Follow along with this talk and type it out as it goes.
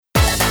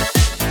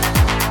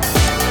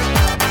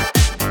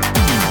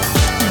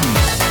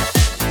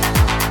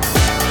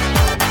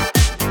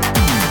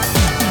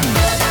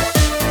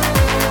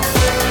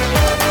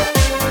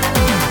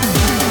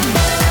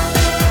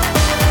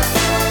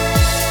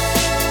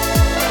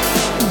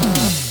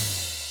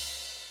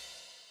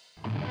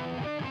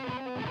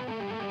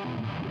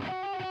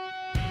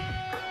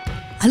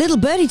A little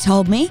birdie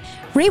told me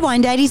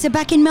Rewind 80s are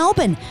back in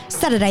Melbourne,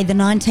 Saturday the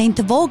 19th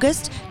of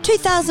August,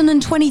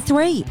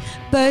 2023.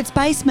 Bird's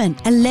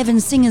Basement,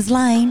 11 Singers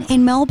Lane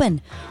in Melbourne.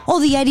 All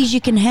the 80s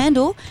you can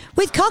handle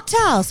with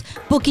cocktails.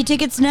 Book your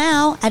tickets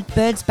now at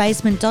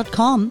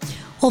birdsbasement.com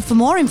or for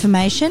more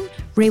information,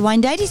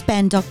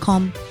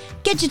 rewind80sband.com.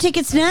 Get your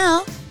tickets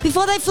now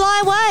before they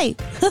fly away.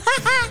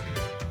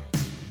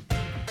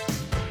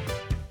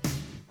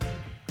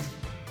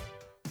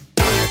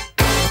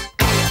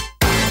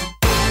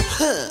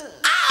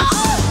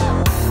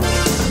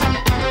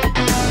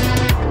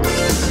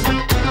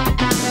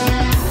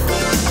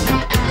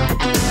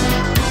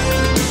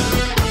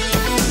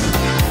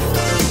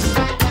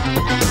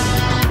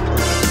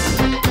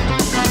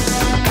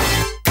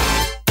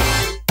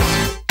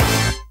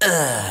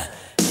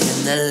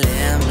 In the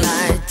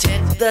lamplight,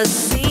 check the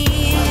scene.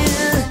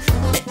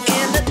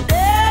 In the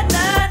dead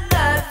night,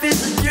 life is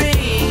a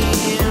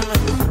dream.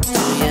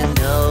 Do you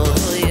know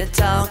who you're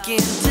talking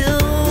to?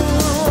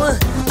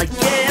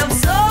 Yeah, I'm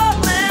so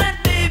glad,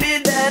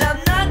 baby, that I'm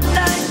not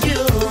like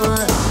you.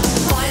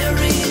 Fire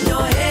in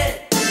your head,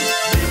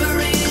 river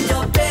in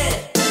your bed.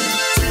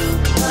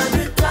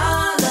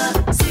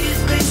 $200 seas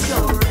race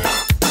your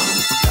rent.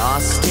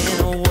 Lost in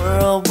a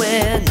world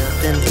where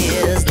nothing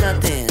is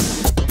nothing.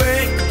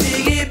 Break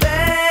piggy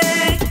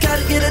bank,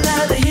 gotta get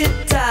another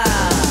hit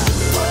time.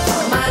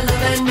 My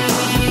love and me,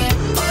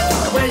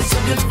 we're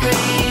sugar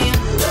free.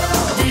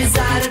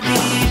 Desire to be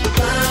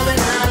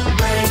bumming up,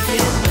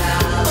 breaking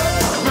down.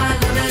 My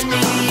love and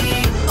me,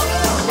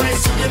 we're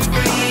sugar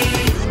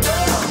free.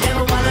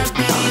 Never wanna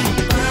be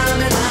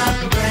bumming up,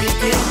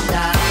 breaking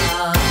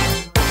down.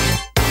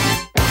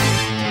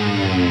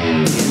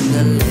 In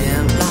the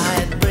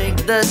lamplight, break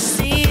the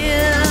seal.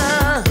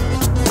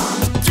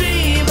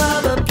 Dream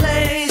of a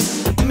place,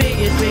 make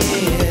it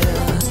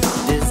real.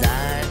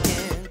 Desire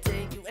can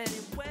take you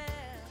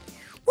anywhere.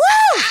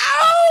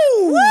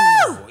 Woo!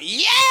 Woo!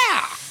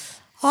 Yeah.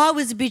 I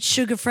was a bit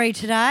sugar-free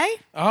today.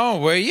 Oh,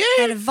 were you?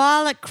 Had a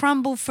violet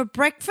crumble for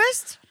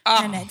breakfast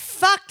and it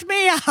fucked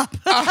me up.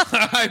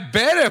 I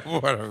bet it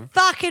would have.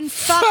 Fucking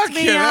fucked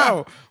me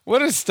up.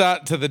 What a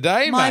start to the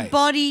day, My mate.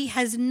 body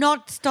has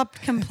not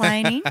stopped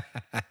complaining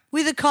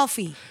with a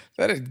coffee.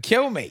 That'd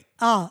kill me.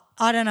 Oh,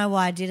 I don't know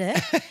why I did it.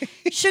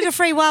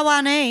 Sugar-free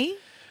Wawani.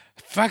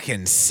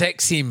 Fucking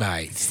sexy,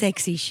 mate.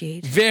 Sexy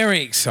shit.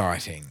 Very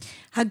exciting.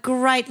 A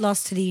great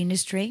loss to the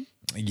industry.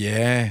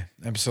 Yeah,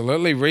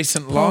 absolutely.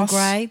 Recent Paul loss.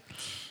 Gray.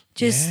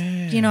 Just,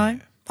 Yeah. you know,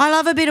 I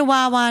love a bit of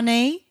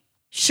Wawani.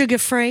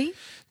 Sugar-free.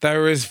 They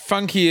were as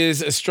funky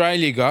as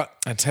Australia got,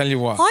 I tell you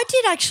what. I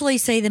did actually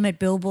see them at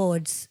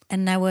billboards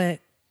and they were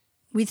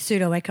with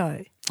Pseudo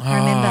Echo. I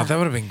remember. That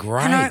would have been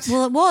great. And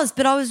well, it was,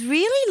 but I was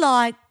really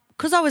like,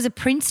 because I was a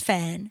Prince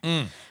fan,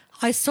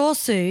 I saw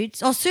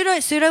Suits. Oh,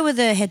 Pseudo were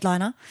the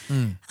headliner.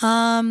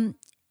 And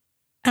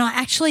I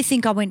actually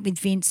think I went with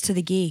Vince to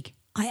the gig.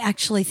 I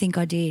actually think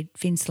I did,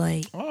 Vince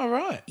Lee. Oh,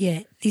 right.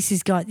 Yeah, this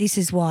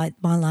is why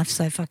my life's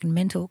so fucking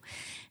mental.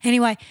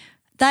 Anyway,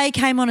 they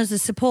came on as a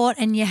support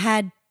and you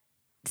had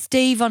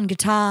Steve on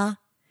guitar,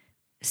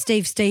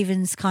 Steve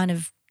Stevens kind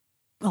of,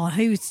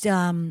 who's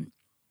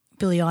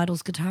Billy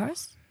Idol's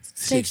guitarist?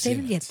 Steve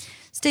Stevens, yeah.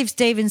 Steve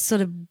Stevens sort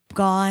of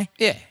guy.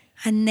 Yeah.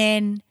 And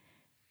then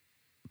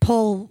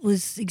Paul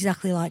was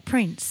exactly like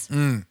Prince.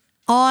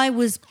 I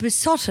was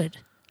besotted.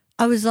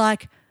 I was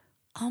like,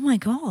 oh my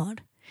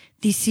God,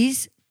 this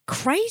is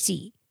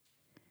crazy.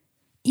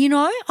 You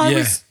know,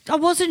 I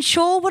wasn't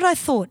sure what I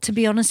thought, to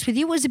be honest with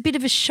you. It was a bit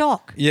of a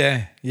shock.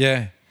 Yeah,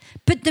 yeah.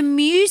 But the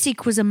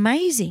music was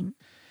amazing.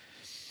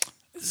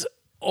 It's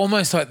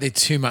almost like they're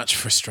too much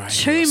for Australia.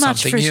 Too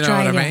much for Australia. You know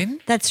what I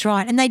mean? That's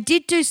right. And they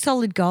did do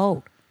Solid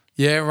Gold.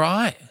 Yeah,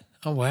 right.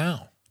 Oh,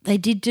 wow. They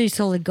did do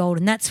Solid Gold,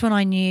 and that's when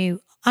I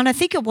knew. And I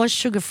think it was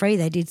Sugar-Free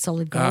they did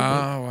Solid Gold.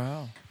 Oh,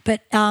 wow.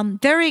 But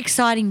very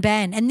exciting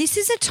band. And this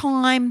is a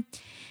time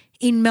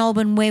in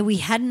Melbourne where we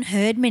hadn't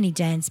heard many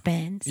dance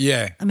bands.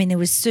 Yeah. I mean, there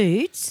was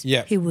Suits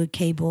Yep. who were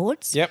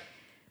keyboards. Yep.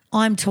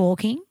 I'm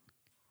Talking.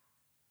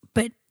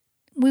 But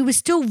we were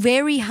still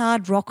very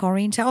hard rock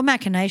oriented. Our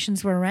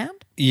Machinations were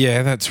around.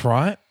 Yeah, that's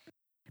right.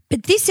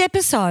 But this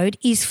episode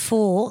is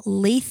for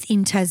Leith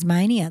in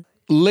Tasmania.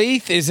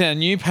 Leith is our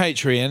new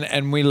Patreon,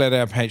 and we let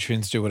our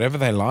patrons do whatever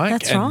they like.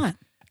 That's and right.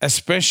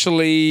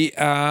 Especially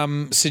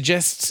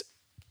suggests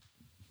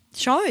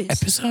Shows.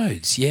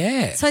 episodes.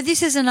 Yeah. So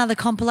this is another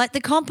compilation.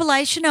 The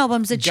compilation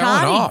albums are Going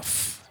charting.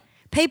 off.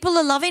 People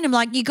are loving them.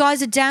 Like, you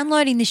guys are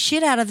downloading the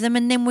shit out of them,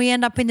 and then we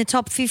end up in the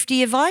top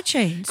 50 of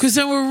iTunes. Because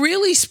they were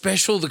really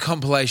special, the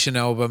compilation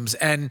albums,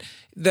 and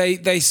they're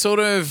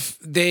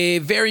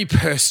very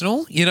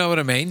personal. You know what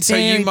I mean? So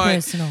Very you might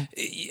personal.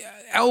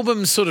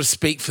 Albums sort of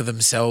speak for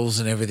themselves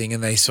and everything,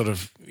 and they sort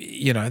of,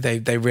 you know,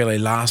 they really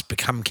last,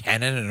 become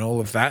canon and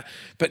all of that.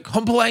 But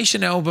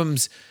compilation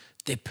albums,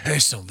 they're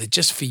personal. They're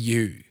just for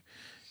you.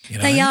 You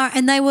know? They are,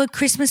 and they were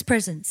Christmas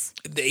presents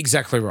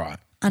Exactly right.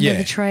 under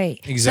the tree.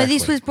 Exactly. So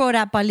this was brought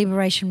out by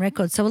Liberation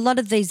Records. So a lot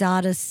of these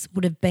artists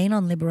would have been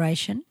on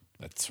Liberation.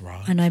 That's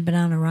right. I know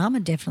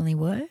Bananarama definitely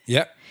were.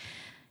 Yep.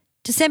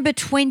 December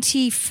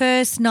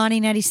 21st,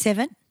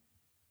 1987.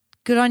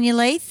 Good on you,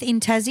 Leith, in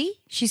Tassie.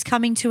 She's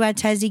coming to our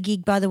Tassie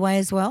gig, by the way,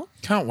 as well.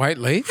 Can't wait,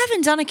 Lee.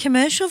 Haven't done a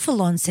commercial for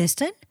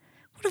Launceston.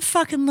 What a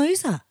fucking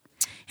loser.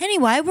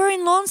 Anyway, we're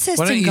in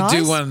Launceston, Why don't you guys.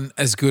 do one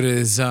as good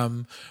as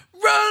Rundle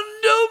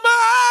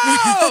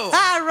Mall?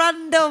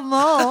 Rundle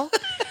Mall.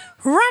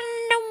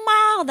 Rundle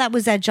Mall. That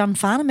was our John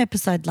Farnham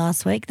episode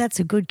last week. That's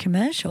a good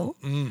commercial.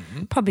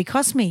 Mm-hmm. Probably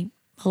cost me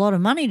a lot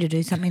of money to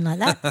do something like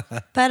that.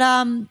 But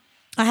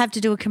I have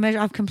to do a commercial.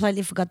 I've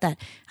completely forgot that.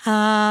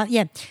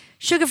 Yeah.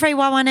 Sugar Free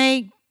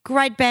Y1E,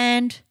 great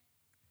band.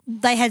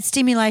 They had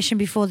Stimulation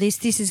before this.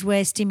 This is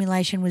where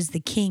Stimulation was the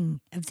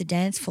king of the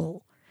dance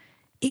floor.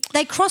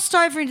 They crossed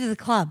over into the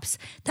clubs.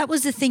 That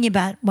was the thing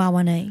about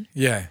Y1E.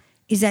 Yeah.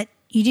 Is that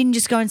you didn't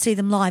just go and see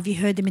them live, you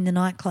heard them in the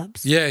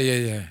nightclubs.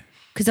 Yeah.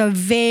 Because they were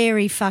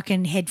very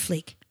fucking head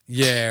flick.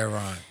 Yeah,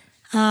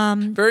 right.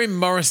 Very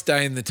Morris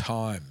Day in the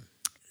time.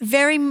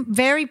 Very,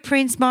 very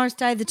Prince Morris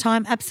Day of the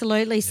time,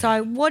 absolutely. Yeah.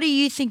 So what do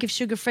you think of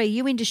Sugar Free?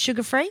 You into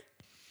Sugar Free?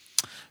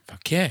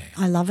 Fuck yeah.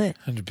 I love it.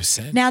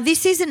 100%. Now,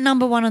 this isn't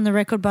number one on the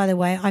record, by the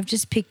way. I've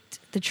just picked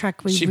the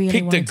track we really wanted. She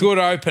picked a good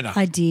opener.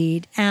 I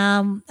did.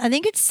 I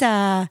think it's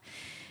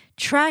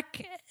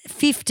track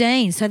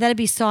 15, so that'd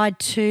be side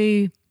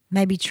 2,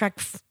 maybe track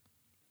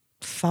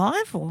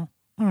 5 or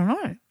I don't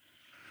know.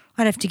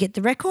 I'd have to get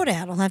the record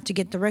out. I'll have to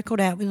get the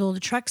record out with all the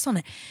tracks on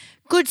it.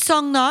 Good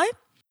song though.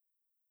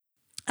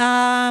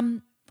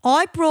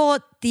 I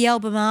brought the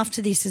album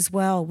after this as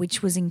well,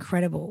 which was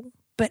incredible.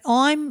 But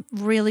I'm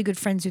really good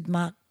friends with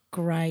Mark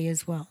Gray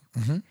as well.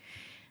 Mm-hmm.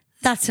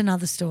 That's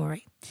another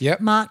story.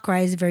 Yep. Mark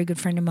Gray is a very good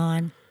friend of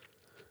mine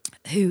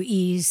who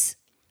is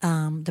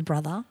the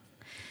brother.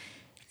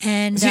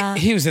 And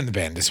he was in the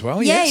band as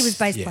well, yeah, yes? he was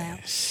bass player.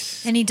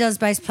 And he does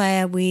bass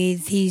player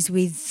he's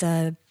with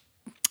Joe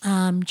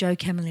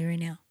Camilleri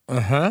now.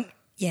 Uh-huh.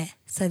 Yeah,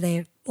 so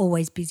they're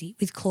always busy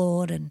with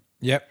Claude and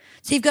yep.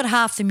 So you've got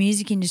half the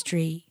music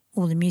industry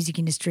or the music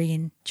industry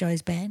in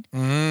Joe's band.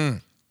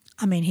 Mm.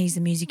 I mean, he's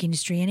the music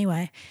industry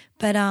anyway.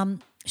 But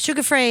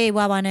Sugar Free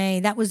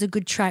Y1E, that was a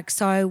good track.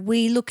 So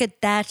we look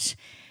at that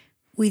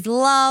with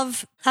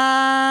love.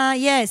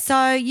 Yeah, so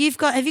have you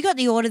got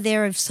the order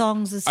there of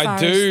songs as far I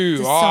as do.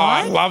 the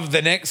I side? love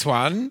the next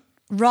one.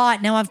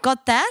 Right, now I've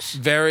got that.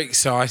 Very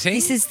exciting.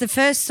 This is the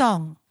first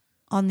song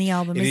on the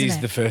album, isn't it? It is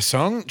the first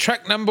song.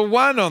 Track number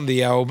 1 on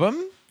the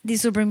album.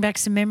 This will bring back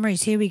some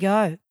memories. Here we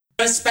go.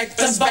 Respect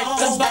the ball.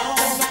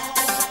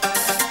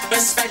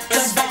 Respect the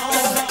ball.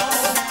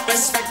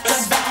 Respect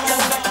the ball.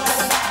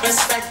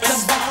 Respect the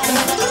ball.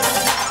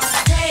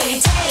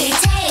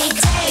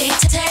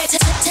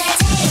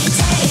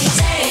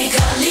 Take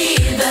or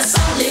leave us.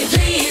 Only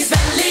please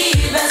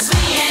believe us.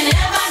 We ain't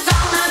ever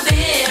gonna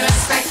be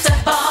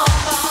respectable.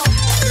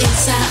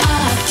 It's our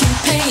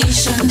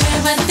occupation.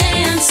 We're a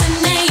dancing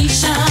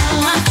nation.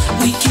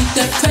 We keep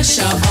the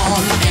pressure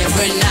on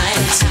every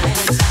night.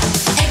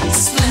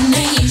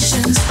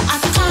 Explanations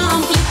are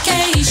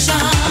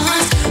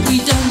complications. We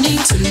don't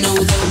need to know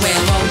the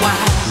where or why.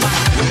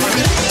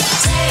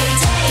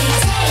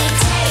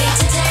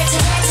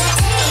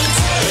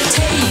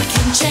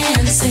 Taking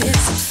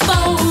chances,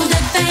 bold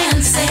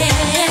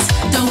advances.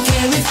 Don't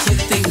care if you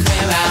think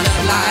we're out of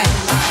line.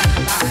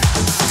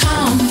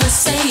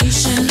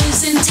 Conversation is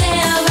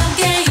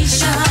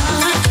interrogation.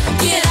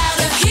 Get out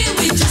of here,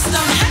 we just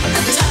don't have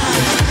the time.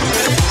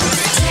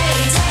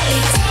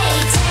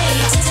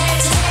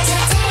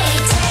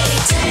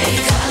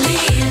 Take or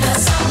leave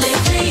us, only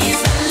please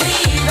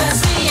believe us.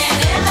 We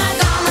ain't ever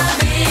gonna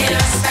be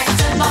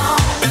respectable.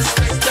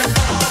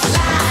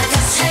 Like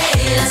us,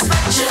 hate us,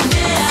 but you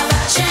never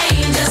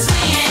change us. We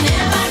ain't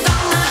ever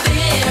gonna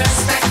be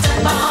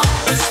respectable.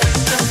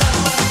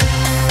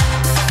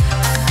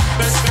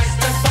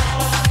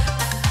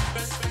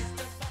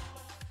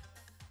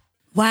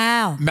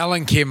 Wow. Mel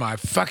and Kim, I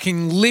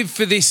fucking live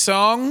for this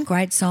song.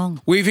 Great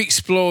song. We've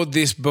explored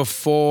this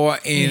before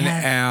in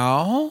have.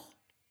 our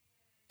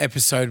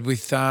episode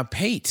with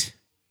Pete.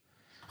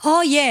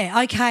 Oh,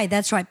 yeah. Okay,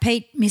 that's right.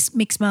 Pete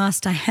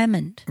Mixmaster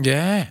Hammond.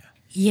 Yeah.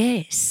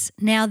 Yes.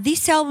 Now,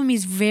 this album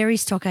is very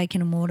Stock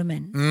Aitken and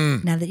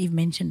Waterman, now that you've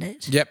mentioned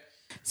it. Yep.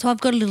 So I've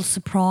got a little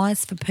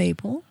surprise for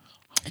people.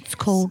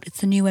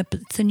 It's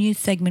a new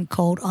segment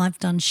called I've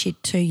Done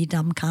Shit Too, You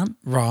Dumb Cunt.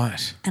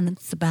 Right. And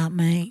it's about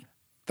me.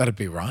 That'd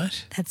be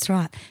right. That's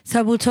right.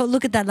 So we'll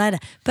look at that later.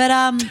 But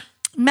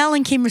Mel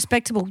and Kim,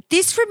 respectable.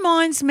 This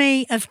reminds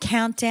me of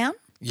Countdown.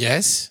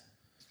 Yes.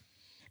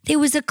 There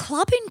was a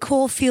club in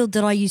Caulfield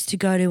that I used to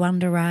go to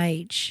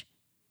underage.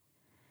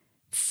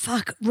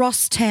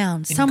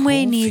 Rosstown,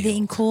 somewhere near there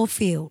in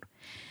Caulfield.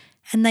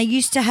 And they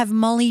used to have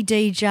Molly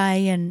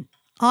DJ, and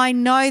I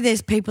know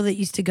there's people that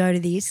used to go to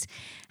this,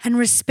 and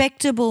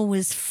Respectable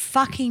was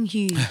fucking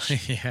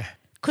huge. Yeah.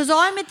 Because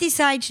I'm at this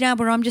age now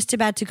where I'm just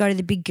about to go to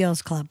the big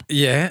girls club.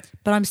 Yeah.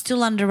 But I'm still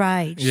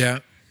underage. Yeah.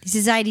 This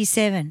is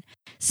 87.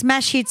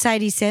 Smash Hits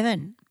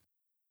 87.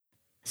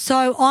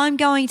 So I'm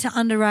going to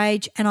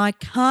underage and I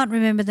can't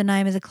remember the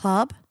name of the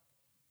club.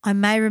 I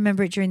may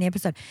remember it during the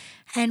episode.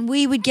 And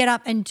we would get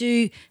up and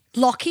do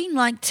locking,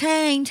 like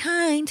tang,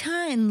 tang,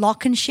 tang, and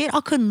lock and shit.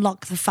 I couldn't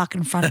lock the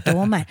fucking front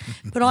door, mate.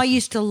 But I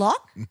used to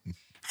lock.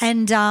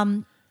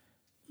 And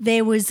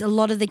there was a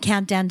lot of the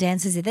countdown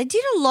dances there. They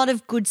did a lot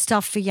of good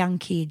stuff for young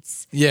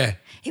kids. Yeah.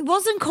 It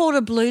wasn't called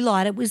a blue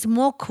light. It was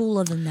more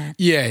cooler than that.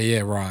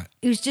 Yeah, right.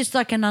 It was just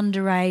like an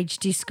underage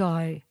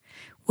disco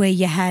where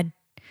you had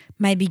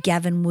maybe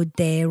Gavin Wood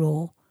there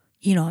or,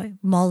 you know,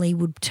 Molly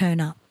would turn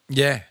up.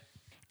 Yeah.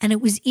 And it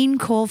was in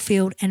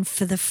Caulfield, and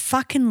for the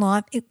fucking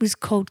life, it was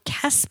called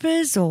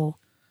Casper's or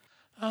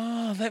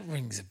Oh, that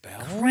rings a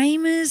bell.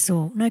 Kramer's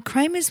or – no,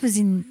 Kramer's was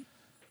in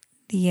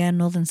the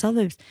northern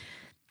suburbs.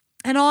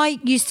 And I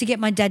used to get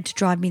my dad to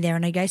drive me there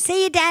and I'd go,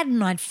 see you, Dad,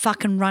 and I'd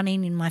fucking run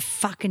in my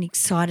fucking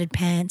excited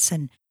pants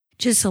and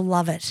just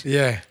love it.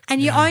 Yeah.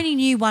 And you only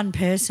knew one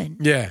person.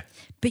 Yeah.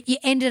 But you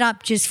ended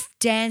up just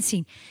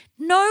dancing.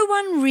 No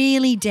one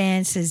really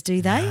dances,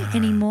 do they,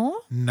 anymore?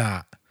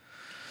 Nah.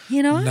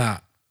 You know? Nah.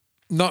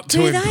 Not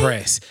Do to they?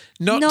 impress.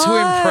 Not No. to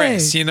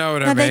impress, you know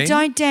what I mean? No, they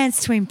don't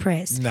dance to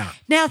impress. No.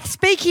 Now,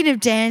 speaking of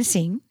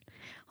dancing,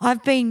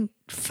 I've been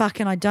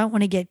fucking, I don't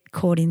want to get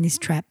caught in this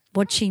trap,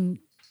 watching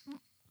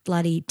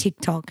bloody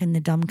TikTok and the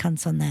dumb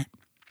cunts on that.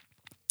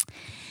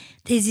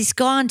 There's this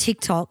guy on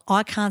TikTok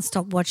I can't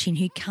stop watching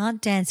who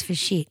can't dance for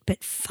shit,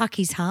 but fuck,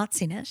 his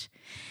heart's in it.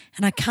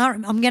 And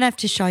I'm going to have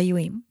to show you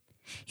him.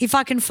 If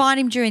I can find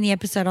him during the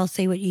episode, I'll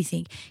see what you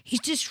think. He's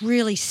just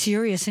really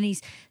serious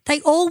and they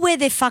all wear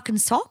their fucking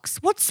socks.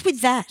 What's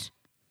with that?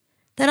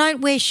 They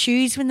don't wear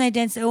shoes when they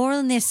dance. They're all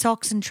in their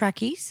socks and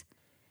trackies.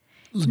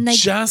 And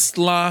Just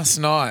last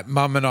night,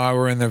 Mum and I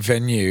were in the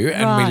venue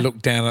and Right. we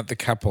looked down at the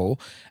couple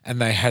and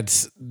they had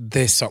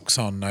their socks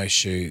on, no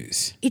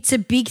shoes. It's a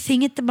big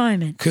thing at the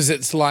moment. Because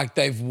it's like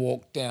they've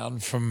walked down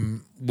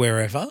from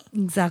wherever.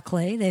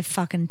 Exactly. They're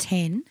fucking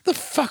 10. The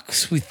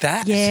fuck's with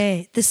that?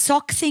 Yeah. The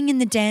sock thing and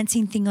the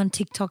dancing thing on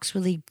TikTok's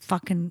really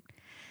fucking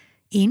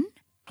in.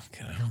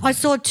 I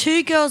saw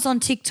two girls on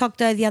TikTok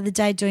though the other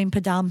day doing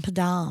padam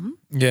padam,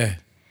 Yeah.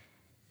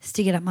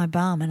 stick it up my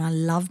bum, and I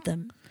loved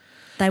them.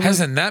 They were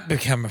Hasn't that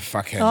become a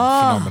fucking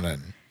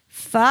phenomenon?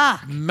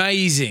 fuck.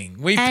 Amazing.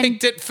 We And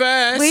picked it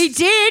first. We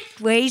did.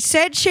 We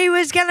said she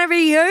was going to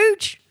be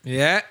huge,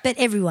 Yeah. but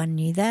everyone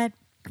knew that.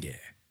 Yeah.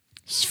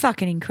 She's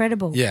fucking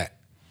incredible. Yeah.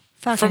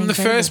 Fucking From the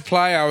incredible. first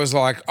play, I was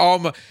like, oh,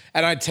 my,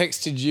 and I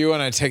texted you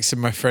and I texted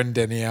my friend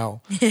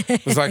Danielle.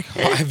 I was like,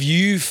 oh, have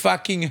you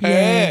fucking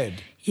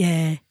heard?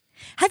 Yeah.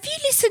 Have you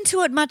listened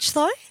to it much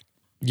though?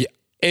 Yeah.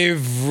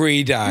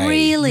 Every day.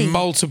 Really?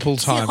 Multiple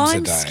times a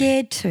I'm day.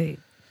 scared to.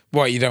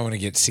 What, you don't want to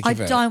get sick I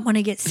of it? don't want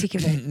to get sick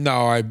of it.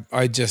 No,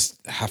 I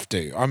just have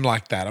to. I'm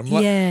like that. I'm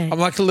Yeah.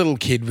 like a little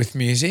kid with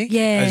music.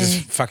 Yeah. I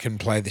just fucking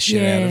play the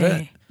shit out of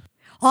it.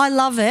 I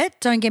love it.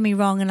 Don't get me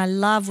wrong, and I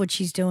love what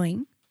she's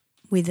doing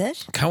with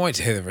it. Can't wait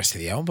to hear the rest of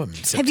the album. In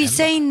Have you September.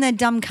 seen the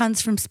dumb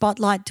cunts from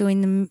Spotlight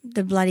doing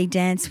the bloody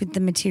dance with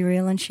the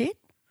material and shit?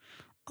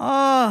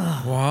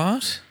 Oh,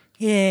 What?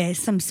 yeah,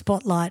 some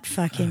Spotlight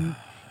fucking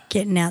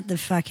getting out the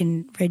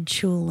fucking red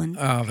tulle and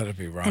Oh, that'd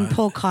be right. and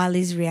poor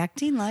Kylie's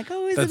reacting like,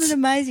 oh, isn't That's- it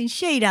amazing?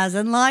 She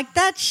doesn't like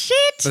that shit.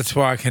 That's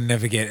why I can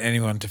never get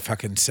anyone to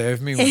fucking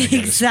serve me when I go to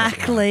Spotlight.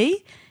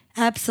 Exactly.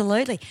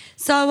 Absolutely.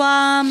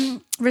 So,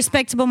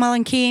 Respectable Mel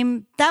and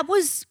Kim,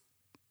 those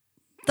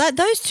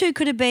two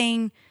could have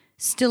been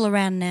still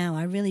around now.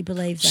 I really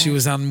believe that. She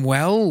was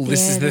unwell.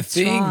 This Yeah, is the that's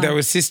thing. right. They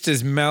were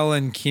sisters, Mel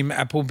and Kim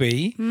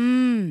Appleby.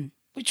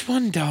 Which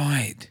one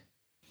died?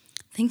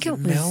 I think it was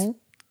Mel?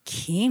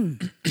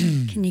 Kim.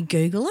 Can you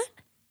Google it?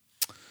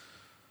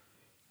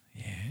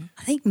 Yeah.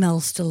 I think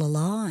Mel's still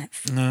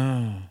alive.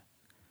 No.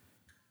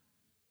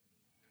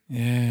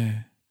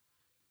 Yeah.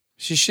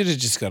 She should have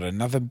just got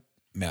another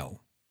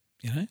Mel,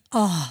 you know?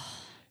 Oh,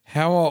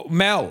 How old?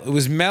 Mel. It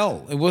was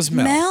Mel. It was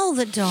Mel. Mel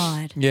that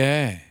died.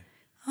 Yeah.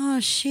 Oh,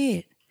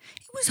 shit.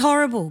 It was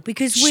horrible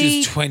because She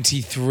was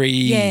 23.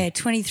 Yeah,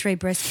 23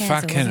 breast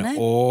cancer, Fucking wasn't it?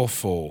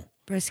 awful.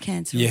 Breast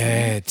cancer. wasn't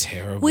Yeah, it?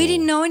 terrible. We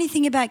didn't know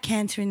anything about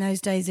cancer in those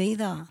days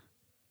either.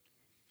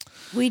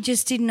 We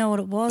just didn't know what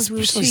it was.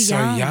 Especially we were too so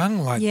young. young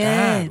like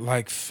yeah. that.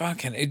 Like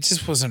fucking, it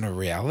just wasn't a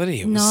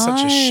reality. It was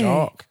such a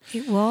shock.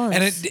 It was.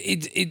 And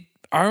it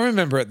I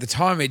remember at the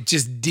time it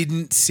just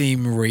didn't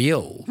seem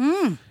real.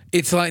 Hmm.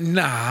 It's like,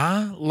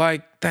 nah,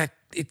 like that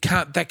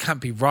can't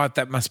be right.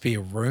 That must be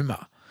a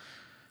rumor.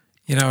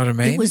 You know what I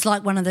mean? It was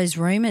like one of those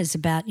rumours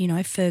about,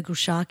 Fergal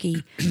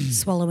Sharkey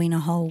swallowing a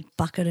whole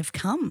bucket of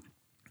cum.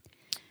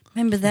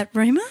 Remember that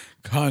rumour?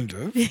 kind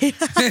of.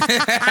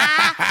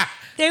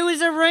 There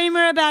was a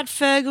rumour about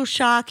Fergal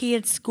Sharkey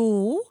at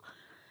school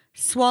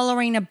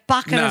swallowing a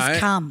bucket of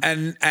cum.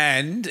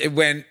 And it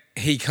went,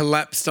 he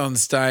collapsed on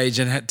stage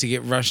and had to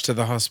get rushed to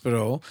the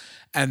hospital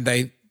and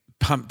they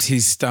pumped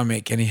his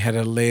stomach and he had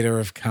a litre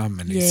of cum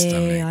in his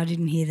stomach. Yeah, I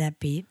didn't hear that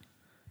bit.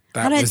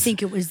 That I don't was-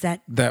 think it was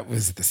that. That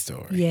was the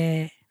story.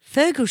 Yeah.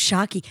 Fergal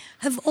Sharkey.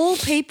 Of all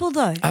people,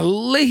 though, A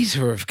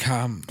litre of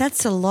cum.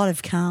 that's a lot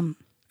of cum.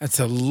 That's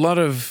a lot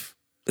of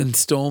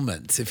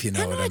installments, if you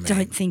know And what I I mean.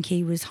 don't think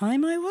he was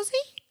homo, was he?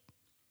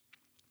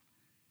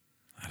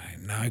 I don't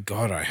don't know.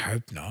 God, I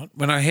hope not.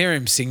 When I hear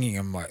him singing,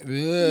 I'm like, ugh.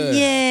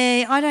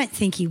 Yeah, I don't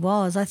think he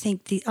was. I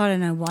don't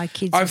know why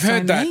kids are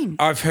so mean.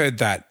 I've heard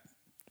that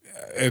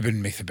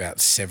urban myth about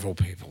several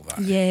people,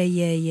 though.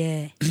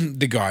 Yeah.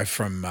 The guy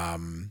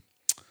from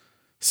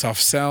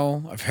Soft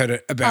Cell. I've heard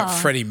it about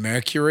Freddie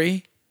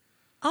Mercury.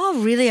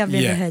 Oh, really? I've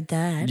never heard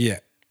that. Yeah.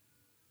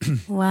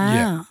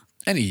 Wow.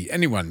 Yeah.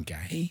 Anyone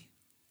gay.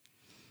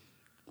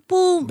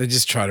 Well, They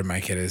just try to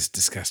make it as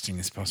disgusting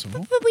as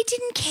possible. but we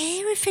didn't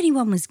care if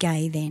anyone was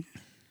gay then.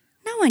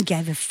 No one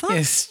gave a fuck.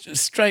 Yes,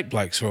 straight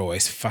blokes are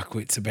always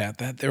fuckwits about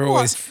that. They're What,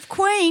 always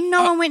Queen?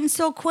 No one went and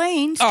saw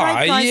Queen.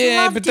 Straight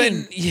guys loved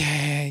him.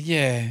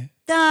 yeah.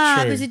 Nah,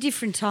 true. it was a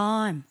different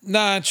time.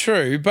 Nah,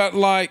 true, but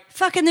like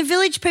Fucking the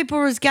Village People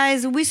were as gay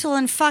as a whistle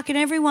and fucking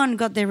everyone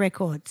got their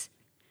records.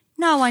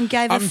 No one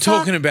gave a fuck. I'm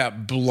talking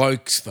about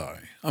blokes though.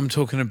 I'm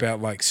talking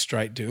about like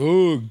straight dude.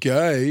 Oh,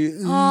 gay.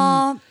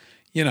 Oh,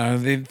 You know,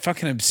 they're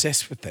fucking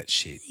obsessed with that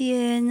shit.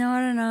 yeah, no, I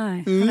don't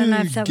know. I don't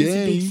know if that was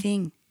a big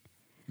thing.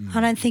 I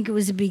don't think it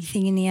was a big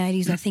thing in the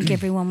 80s. I think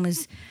everyone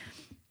was,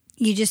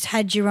 you just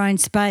had your own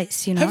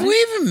space, you know. Have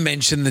we ever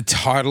mentioned the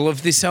title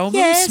of this album?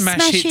 Yeah,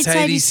 Smash Hits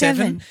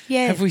 87?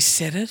 Yeah. Have we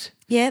said it?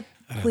 Yep,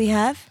 we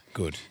have.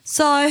 Good.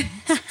 So,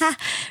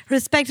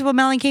 Respectable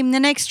Malcolm, the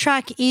next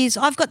track is,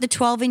 I've got the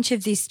 12-inch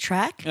of this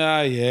track.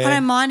 Oh, yeah. I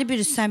don't mind a bit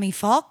of Sammy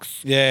Fox.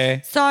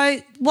 Yeah.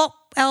 So what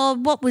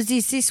was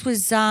this? This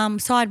was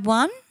side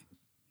 1.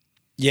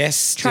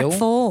 Yes, Track still.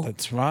 4.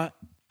 That's right.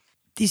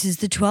 This is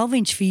the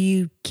 12-inch for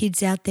you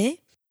kids out there.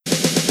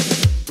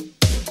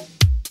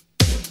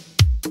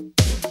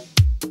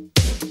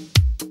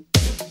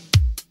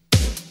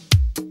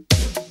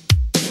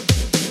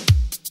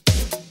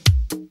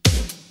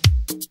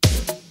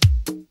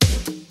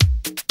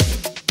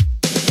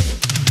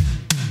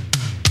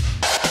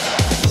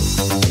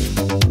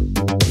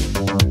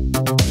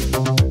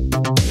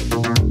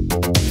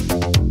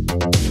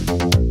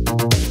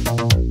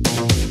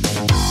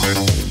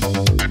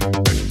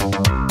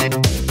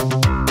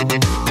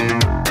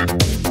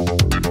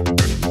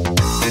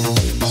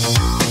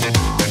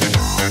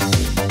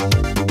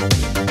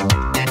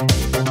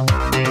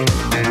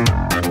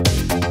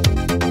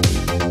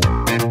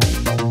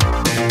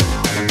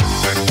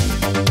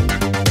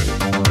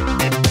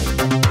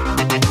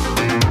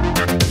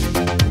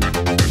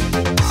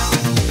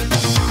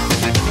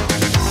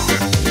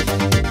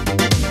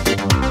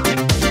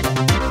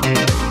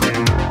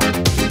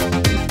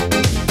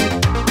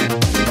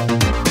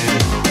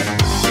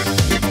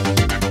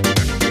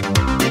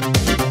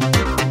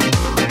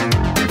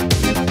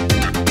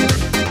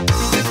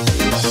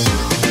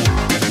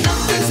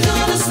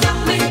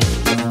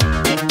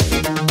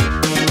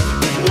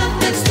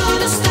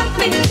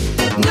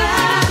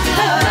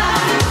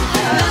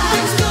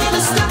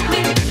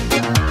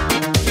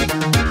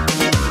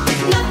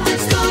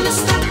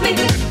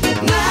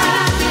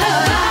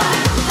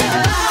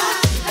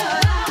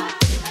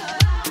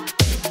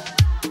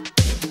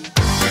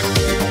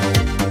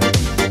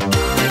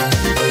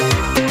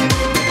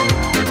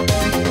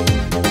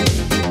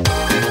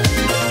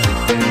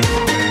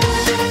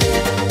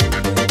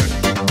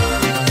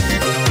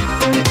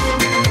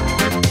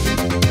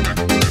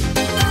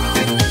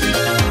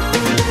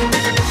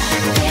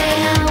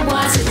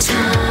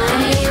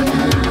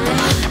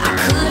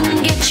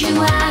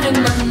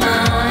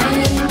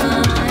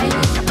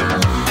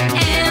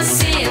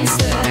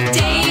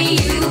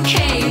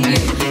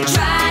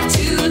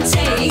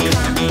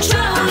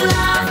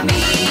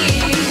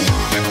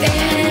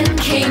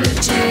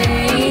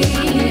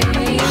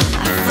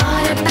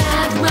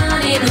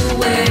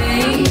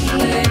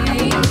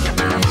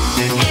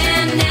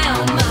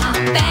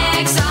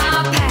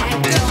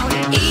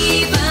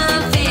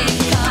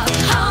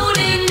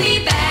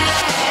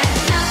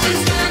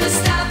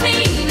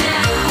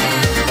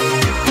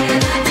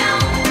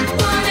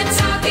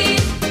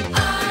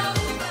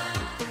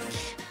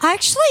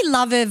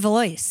 Love her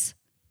voice.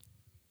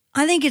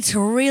 I think it's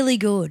really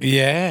good.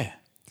 Yeah.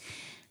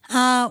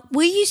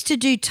 We used to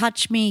do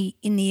Touch Me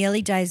in the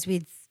early days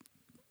with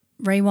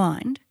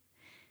Rewind.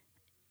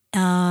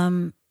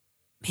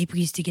 People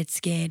used to get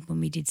scared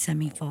when we did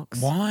Sammy Fox.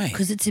 Why?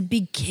 Because it's a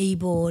big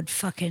keyboard,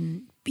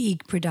 fucking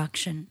big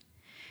production.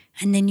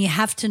 And then you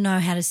have to know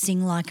how to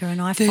sing like her.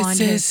 And I find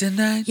her,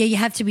 yeah, you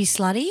have to be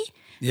slutty.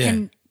 Yeah.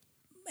 And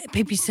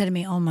people say to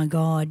me, oh, my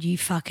God, you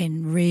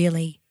fucking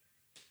really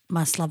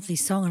must love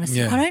this song. And I said,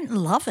 Yeah. I don't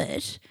love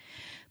it,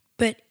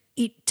 but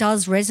it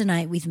does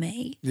resonate with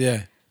me.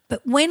 Yeah.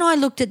 But when I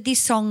looked at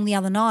this song the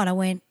other night, I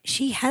went,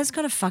 she has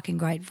got a fucking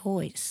great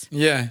voice.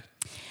 Yeah.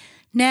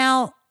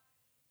 Now,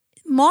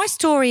 my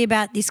story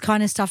about this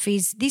kind of stuff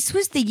is this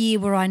was the year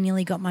where I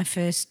nearly got my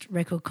first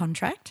record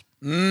contract.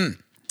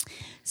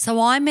 So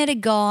I met a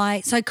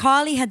guy. So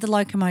Kylie had the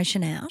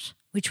Locomotion out,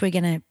 which we're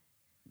going to,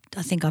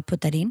 I think I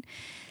put that in.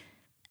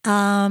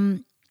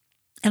 And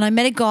I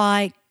met a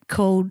guy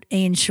called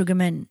Ian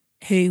Sugarman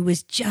who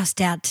was just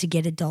out to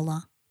get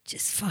 $1.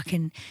 Just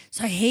fucking,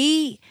 so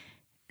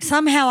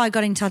somehow I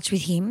got in touch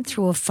with him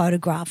through a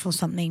photograph or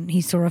something.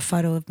 He saw a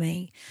photo of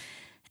me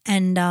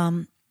and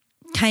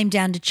came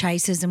down to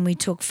Chase's and we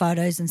took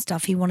photos and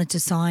stuff. He wanted to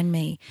sign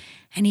me.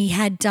 And he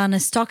had done a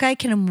Stock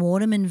Aitken and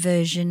Waterman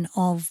version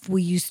of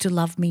We Used to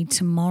Love Me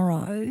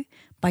Tomorrow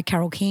by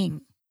Carole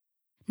King.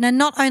 Now,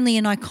 not only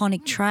an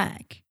iconic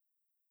track,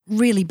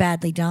 really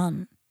badly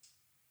done,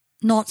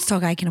 not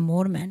Stock Aitken and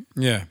Waterman.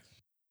 Yeah.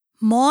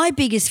 My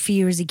biggest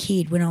fear as a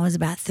kid when I was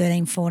about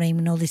 13, 14,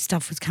 when all this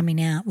stuff was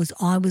coming out, was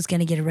I was going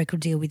to get a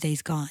record deal with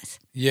these guys.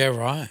 Yeah,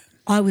 right.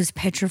 I was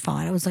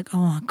petrified. I was like, oh,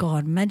 my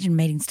God, imagine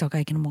meeting Stock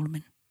Aitken and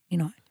Waterman, you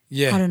know.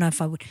 Yeah. I don't know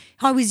if I would.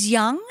 I was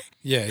young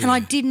and I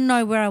didn't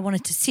know where I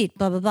wanted to sit,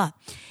 blah, blah, blah.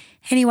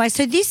 Anyway,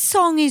 so this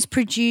song is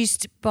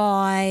produced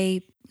by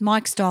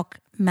Mike Stock,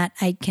 Matt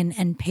Aitken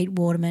and Pete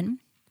Waterman,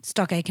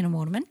 Stock Aitken and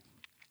Waterman.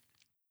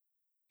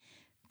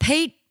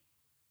 Pete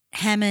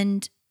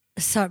Hammond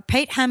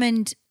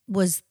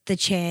was the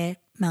chair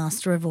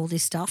master of all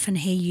this stuff, and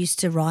he used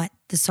to write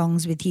the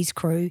songs with his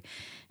crew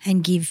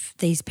and give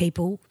these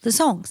people the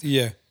songs.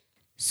 Yeah.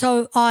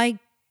 So I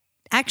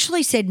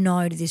actually said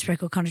no to this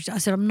record contract. I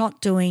said, I'm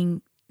not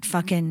doing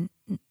fucking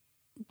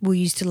We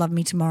Used to Love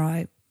Me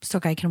Tomorrow,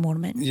 Stock Aitken and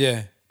Waterman.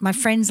 Yeah. My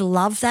friends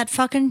love that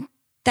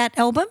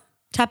album,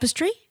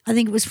 Tapestry, I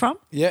think it was from.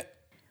 Yeah.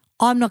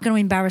 I'm not going to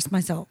embarrass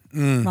myself,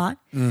 right?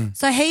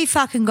 So he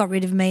fucking got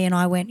rid of me and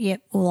I went,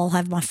 yep, well, I'll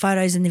have my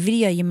photos in the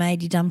video you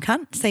made, you dumb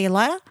cunt. See you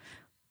later.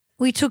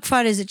 We took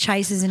photos at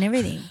Chase's and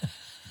everything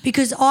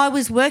because I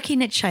was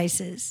working at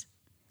Chase's,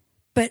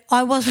 but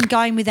I wasn't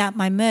going without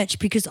my merch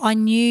because I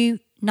knew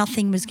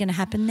nothing was going to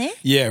happen there.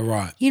 Yeah,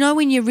 right. You know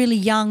when you're really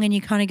young and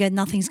you kind of go,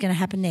 nothing's going to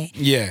happen there.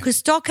 Yeah. Because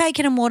Stock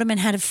Aitken and Waterman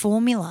had a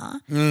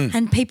formula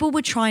and people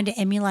were trying to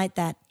emulate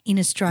that in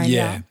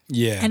Australia.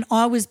 Yeah. And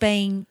I was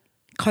being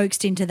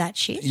coaxed into that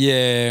shit.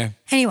 Yeah.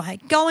 Anyway,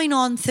 going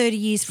on 30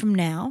 years from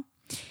now,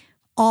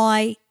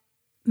 I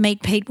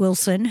meet Pete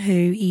Wilson,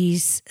 who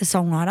is a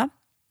songwriter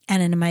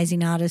and an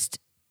amazing artist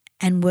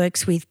and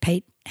works with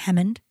Pete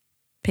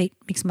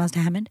Mixmaster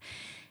Hammond.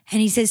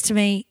 And he says to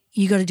me,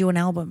 you got to do an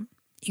album.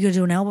 You got to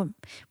do an album.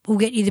 We'll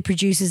get you the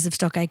producers of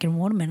Stock Aitken and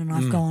Waterman. And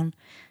I've gone,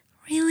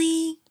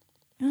 really?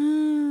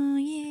 Oh,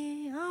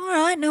 yeah. All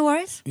right, no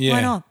worries. Yeah.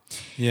 Why not?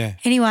 Yeah.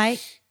 Anyway,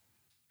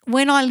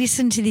 when I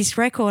listen to this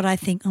record, I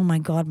think, oh, my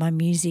God, my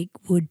music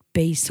would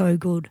be so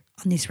good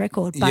on this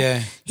record.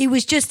 But he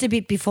was just a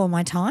bit before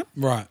my time.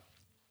 Right.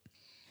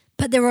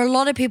 But there were a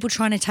lot of people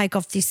trying to take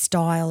off this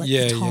style at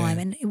the time.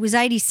 Yeah. And it was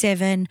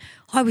 87.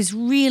 I was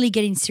really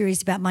getting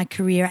serious about my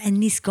career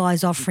and this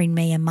guy's offering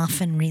me a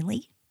muffin,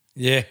 really.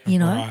 Yeah. You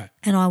know? Right.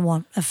 And I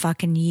want a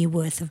fucking year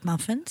worth of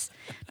muffins,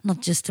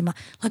 not just a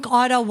like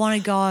I don't want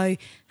to go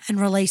and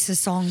release a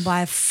song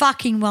by a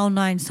fucking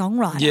well-known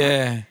songwriter.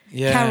 Yeah.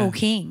 Yeah. Carole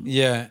King.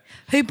 Yeah.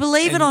 Who,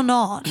 believe it or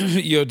not,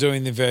 you're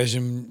doing the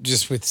version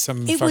just with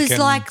some it fucking... was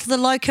like the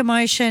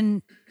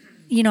Locomotion,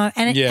 you know,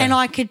 and and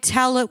I could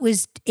tell it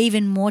was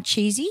even more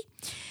cheesy.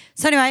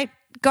 So anyway,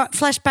 got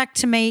flashback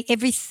to me,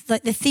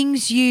 like the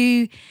things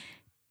you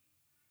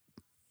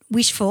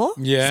wish for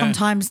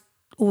sometimes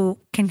or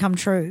can come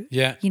true.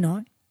 Yeah. You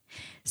know.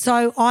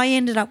 So I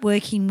ended up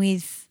working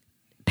with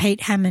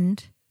Pete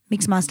Hammond,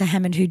 Mixmaster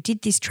Hammond, who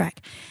did this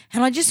track.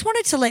 And I just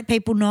wanted to let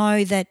people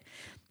know that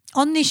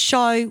on this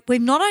show,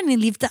 we've not only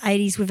lived the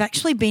 80s, we've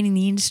actually been in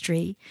the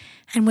industry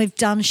and we've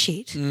done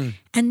shit.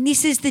 And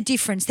this is the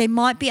difference. There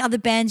might be other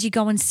bands you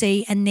go and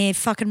see and they're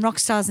fucking rock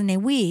stars in their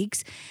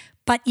wigs,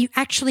 but you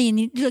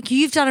actually, look,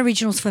 you've done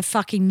originals for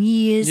fucking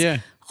years. Yeah.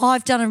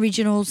 I've done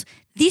originals.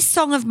 This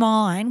song of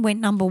mine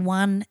went number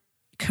one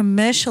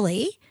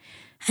commercially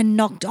and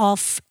knocked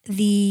off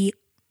the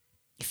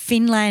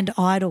Finland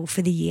Idol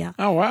for the year.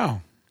 Oh,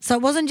 wow. So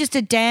it wasn't just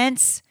a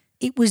dance,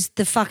 it was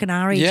the fucking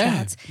ARIA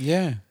charts.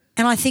 Yeah.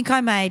 And I think I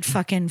made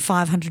fucking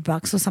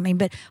 $500 or something.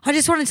 But I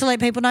just wanted to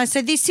let people know.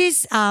 So this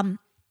is, well,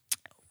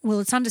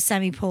 it's under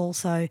Sammy Paul,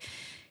 so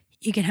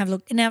you can have a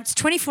look. Now it's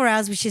 24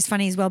 hours, which is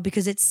funny as well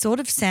because it sort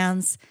of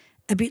sounds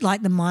a bit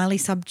like the Miley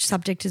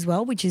subject as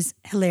well, which is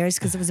hilarious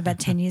because it was about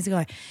 10 years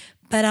ago.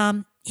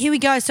 But here we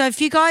go. So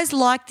if you guys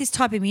like this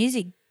type of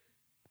music,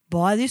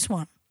 buy this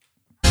one.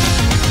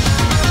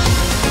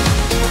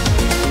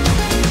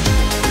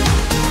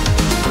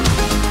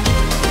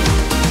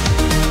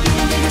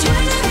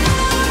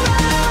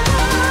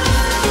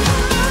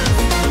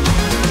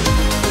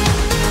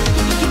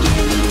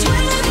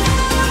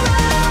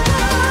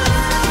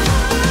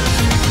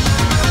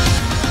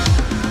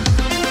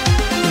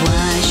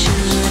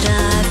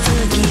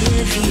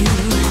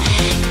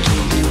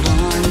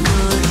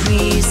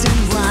 Reason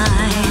why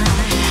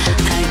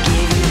I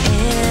gave you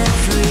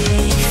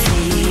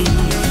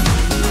everything.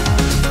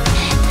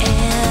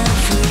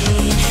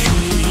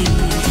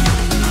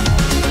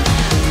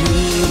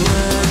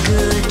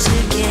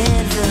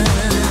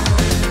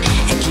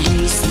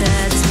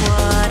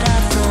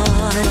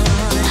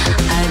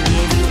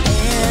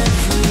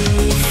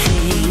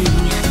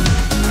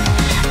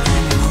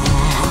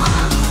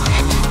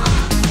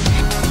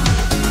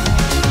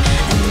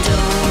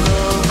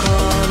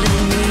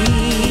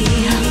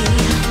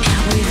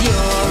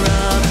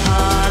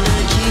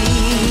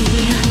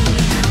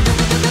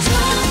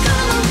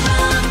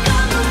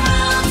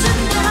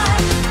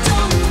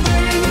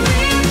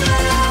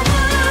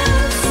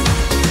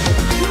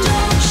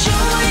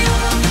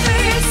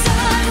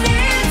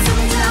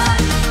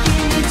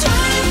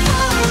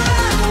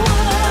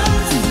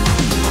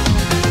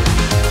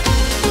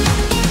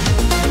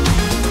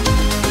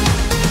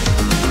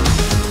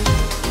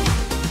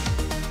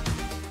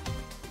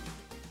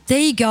 There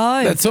you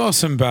go. That's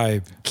awesome,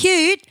 babe.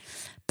 Cute.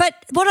 But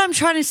what I'm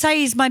trying to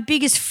say is my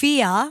biggest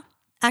fear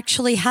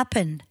actually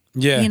happened.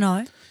 Yeah. You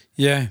know?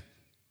 Yeah.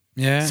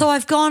 Yeah. So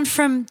I've gone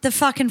from the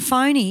fucking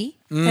phony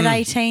at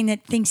 18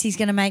 that thinks he's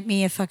going to make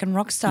me a fucking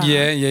rock star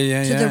yeah.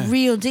 to the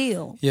real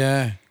deal.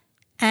 Yeah.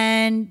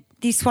 And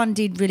this one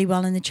did really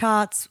well in the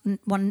charts,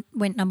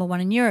 went number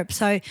one in Europe.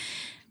 So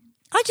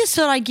I just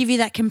thought I'd give you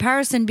that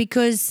comparison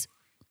because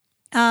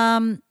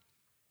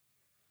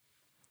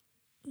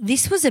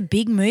this was a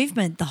big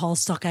movement, the whole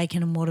Stock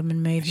Aitken and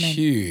Waterman movement.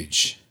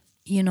 Huge.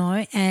 You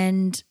know,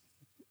 and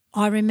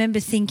I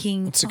remember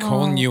thinking... What's it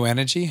called? New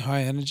energy?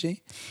 High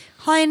energy?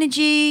 High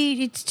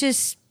energy, it's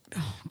just...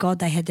 Oh, God,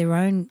 they had their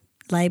own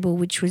label,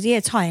 which was... Yeah,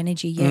 it's High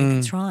Energy. Yeah,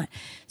 that's right.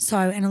 So,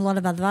 and a lot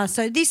of other artists.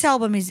 So this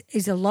album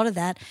is a lot of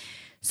that.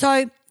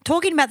 So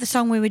talking about the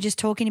song we were just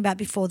talking about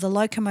before, The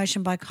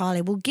Locomotion by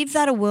Kylie, we'll give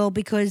that a whirl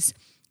because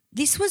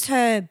this was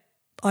her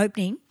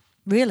opening,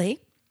 really.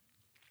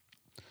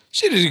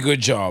 She did a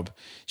good job.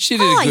 She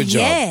did a good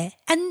job. Yeah.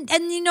 And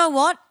you know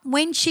what?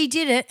 When she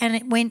did it and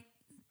it went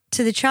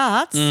to the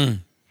charts,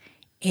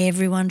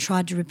 everyone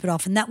tried to rip it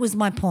off. And that was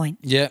my point.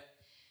 Yeah.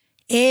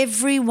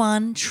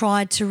 Everyone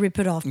tried to rip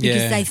it off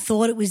because they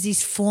thought it was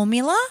this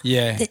formula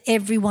that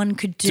everyone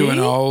could do. Do an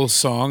old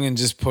song and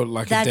just put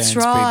like a dance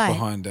beat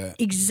behind it.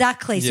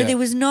 Exactly. Yeah. So there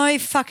was no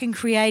fucking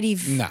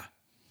creative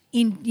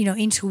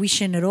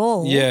intuition at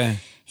all. Yeah.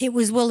 It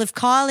was, well, if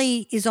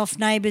Kylie is off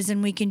Neighbours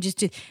and we can just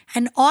do –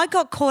 and I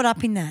got caught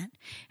up in that.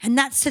 And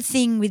that's the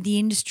thing with the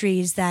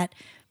industry is that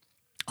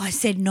I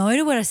said no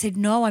to it. I said,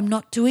 no, I'm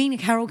not doing a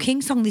Carole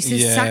King song. This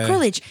is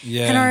sacrilege.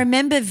 Yeah. And I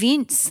remember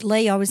Vince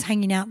Lee, I was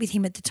hanging out with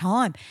him at the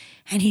time,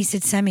 and he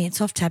said, Sammy,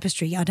 it's off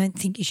Tapestry. I don't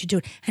think you should do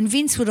it. And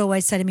Vince would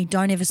always say to me,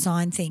 don't ever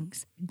sign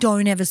things.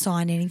 Don't ever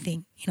sign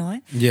anything, you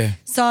know. Yeah.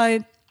 So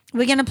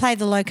we're going to play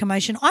The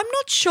Locomotion. I'm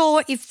not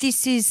sure if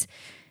this is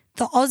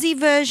the Aussie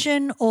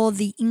version or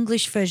the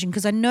English version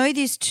because I know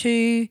there's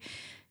two.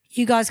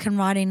 You guys can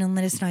write in and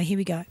let us know. Here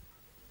we go.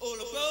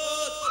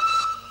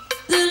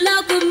 The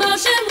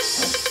locomotion,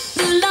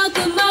 the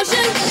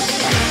locomotion.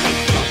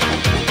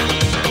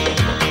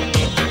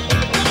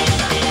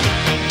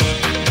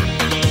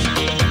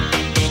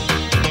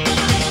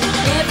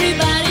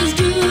 Everybody's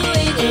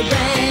doing a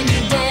brand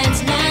new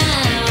dance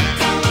now.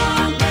 Come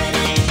on,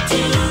 baby,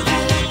 do the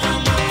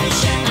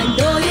locomotion. I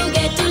know you'll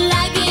get to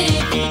like it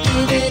if you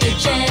give it a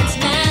chance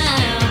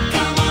now.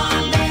 Come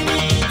on, baby,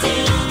 do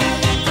the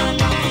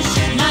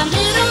locomotion. My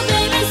little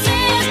baby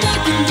says they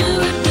can do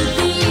it with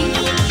me.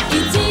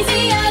 It's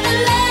easier than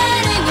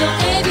learning your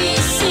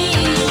ABC.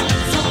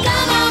 So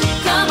come on,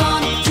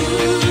 do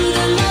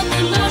the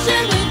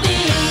locomotion with me.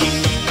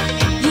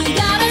 You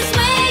gotta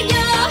swing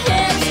your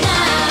hips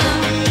now.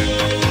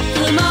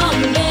 Come on,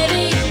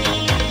 baby.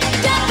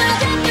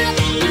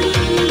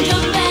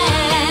 Jump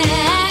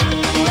back.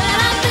 Well,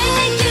 I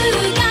think you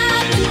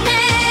got the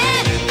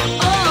knack.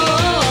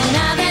 Oh,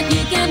 now that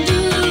you can do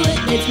it,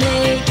 let's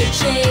make a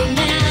change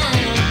now.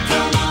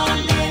 Come on,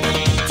 baby,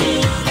 do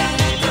the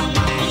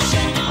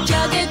locomotion.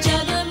 Chug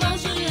the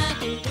motion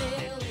like a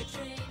railway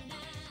train now.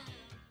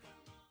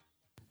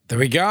 There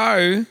we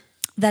go.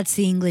 That's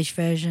the English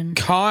version.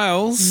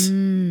 Kyle's.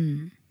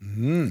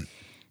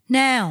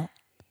 Now,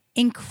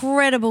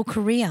 incredible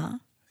career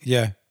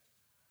Yeah.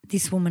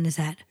 this woman has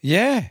had.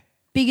 Yeah.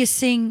 Biggest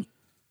thing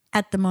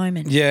at the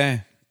moment.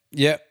 Yeah.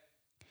 Yep.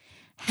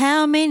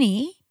 How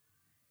many,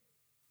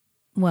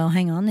 well,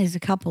 hang on, there's a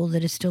couple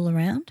that are still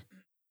around,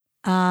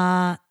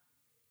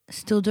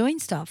 still doing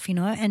stuff, you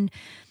know, and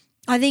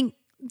I think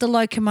The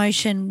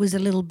Locomotion was a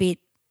little bit,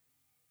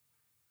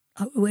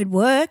 it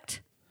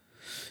worked.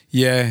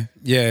 Yeah.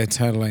 Yeah,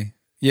 totally.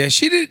 Yeah,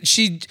 she did.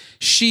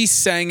 She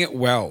sang it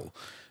well.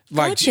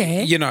 Like, Did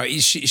you? you know,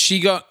 she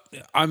got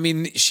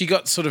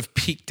sort of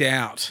picked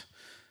out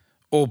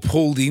or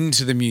pulled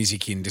into the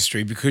music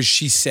industry because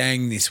she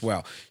sang this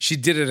well. She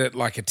did it at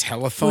like a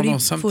telethon or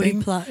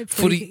something.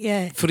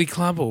 Footy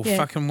club or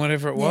fucking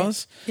whatever it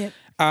was. Yep.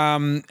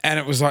 And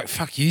it was like,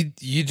 fuck, you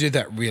do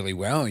that really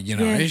well, you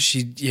know.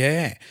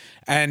 Yeah.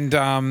 And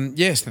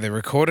so they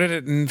recorded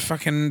it and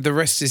fucking the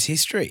rest is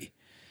history.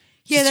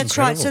 Yeah, It's that's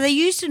right. So incredible. they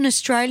used an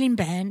Australian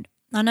band.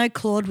 I know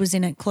Claude was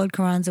in it. Claude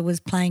Carranza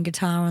was playing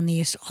guitar on the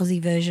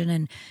Aussie version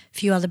and a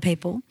few other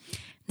people.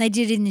 They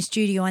did it in the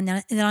studio and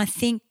then I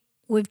think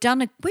we've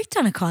done a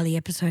Kylie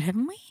episode,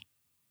 haven't we?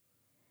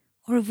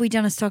 Or have we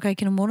done a Stock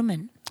Aitken and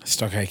Waterman?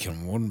 Stock Aitken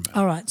and Waterman.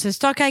 All right. So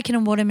Stock Aitken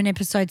and Waterman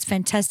episode's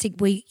fantastic.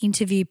 We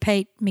interview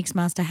Pete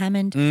Mixmaster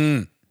Hammond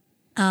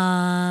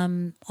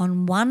on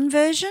one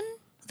version.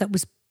 That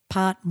was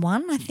part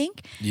one, I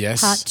think.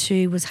 Yes. Part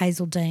two was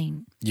Hazel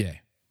Dean. Yeah.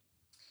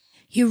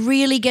 You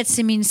really get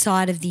some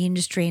insight of the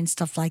industry and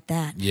stuff like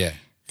that. Yeah.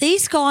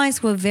 These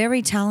guys were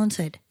very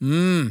talented.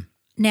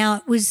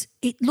 Now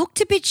it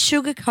looked a bit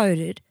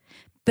sugar-coated,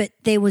 but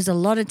there was a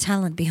lot of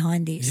talent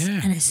behind this,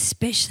 Yeah. and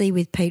especially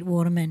with Pete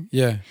Waterman.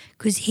 Yeah.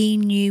 Because he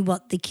knew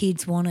what the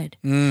kids wanted.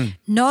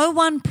 No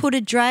one put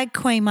a drag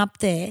queen up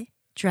there,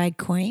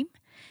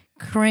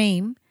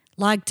 cream,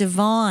 like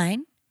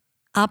Divine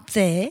up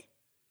there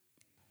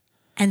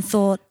and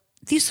thought,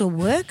 this will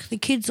work. The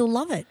kids will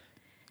love it.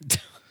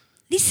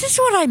 This is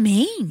what I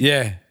mean.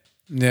 Yeah.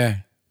 Yeah.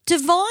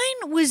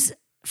 Divine was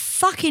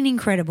fucking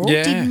incredible.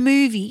 Yeah. Did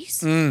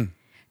movies.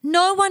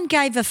 No one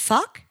gave a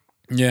fuck.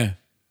 Yeah.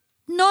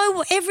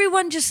 No,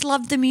 everyone just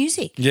loved the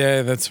music.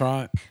 Yeah, that's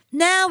right.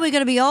 Now we're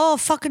going to be,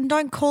 fucking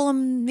don't call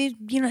them,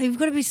 you've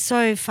got to be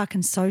so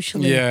fucking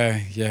socially. Yeah.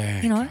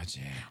 You know? God,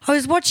 yeah. I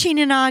was watching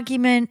an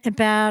argument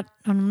about,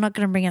 I'm not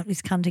going to bring up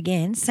this cunt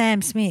again,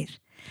 Sam Smith.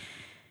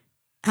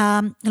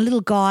 A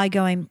little guy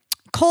going,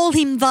 call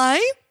him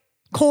they.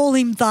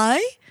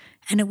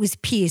 And it was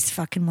Pierce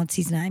fucking, what's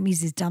his name?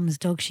 He's as dumb as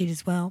dog shit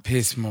as well.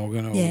 Piers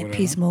Morgan or Yeah, whatever.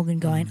 Piers Morgan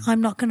going,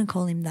 I'm not going to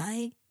call him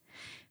they.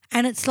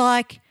 And it's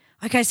like,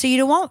 okay, so you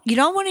don't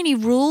want any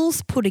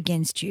rules put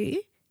against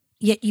you,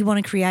 yet you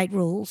want to create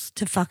rules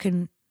to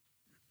fucking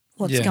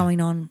what's Yeah. going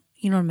on.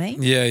 You know what I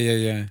mean?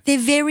 Yeah. They're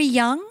very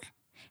young.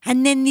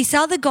 And then this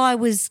other guy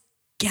was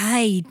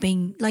gay,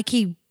 being like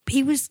he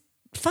was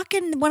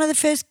fucking one of the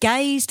first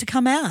gays to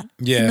come out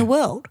in the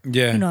world.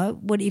 Yeah. You know,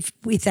 what if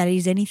that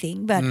is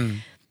anything. But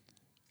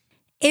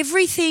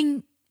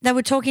everything they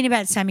were talking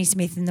about Sammy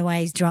Smith and the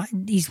way he's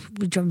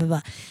blah, blah,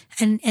 blah.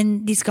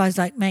 And this guy's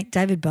like, mate,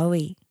 David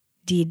Bowie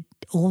did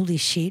all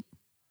this shit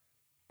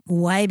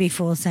way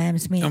before Sam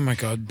Smith. Oh my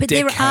God, but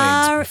there decades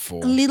are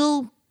before.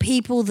 little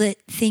people that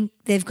think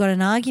they've got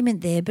an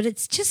argument there, but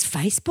it's just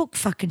Facebook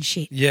fucking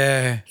shit.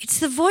 Yeah. It's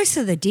the voice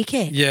of the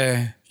dickhead,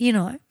 Yeah. you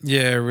know.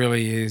 Yeah, it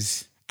really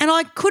is. And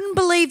I couldn't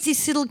believe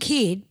this little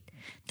kid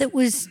that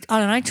was,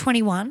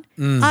 21,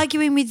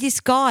 arguing with this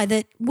guy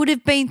that would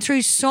have been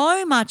through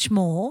so much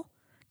more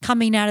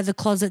coming out of the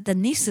closet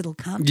than this little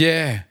cunt,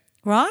 Yeah.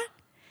 right?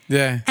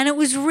 Yeah. And it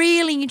was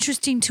really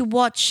interesting to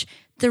watch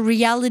the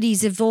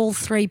realities of all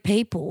three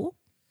people.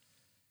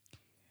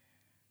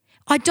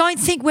 I don't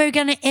think we're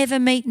going to ever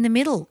meet in the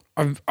middle.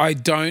 I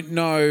don't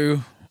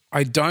know.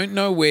 I don't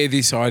know where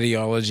this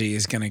ideology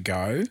is going to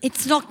go.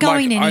 It's not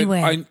going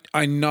anywhere.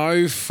 I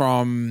know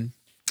from,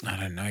 I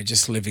don't know,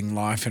 just living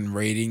life and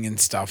reading and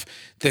stuff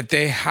that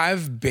there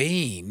have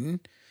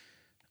been,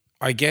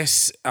 I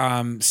guess,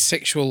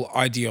 sexual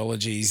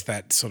ideologies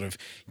that sort of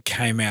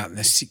came out in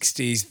the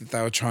 60s that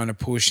they were trying to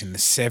push in the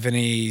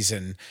 70s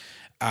and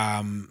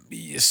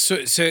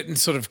certain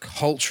sort of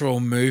cultural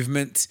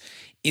movements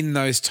in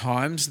those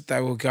times that they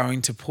were going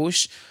to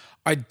push.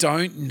 I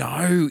don't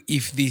know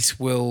if this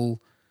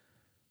will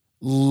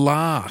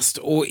last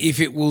or if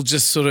it will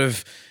just sort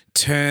of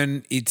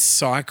turn its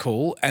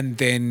cycle and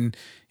then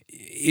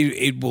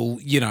it will,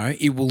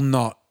 it will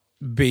not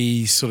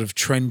be sort of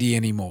trendy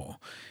anymore.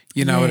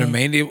 You know what I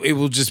mean? It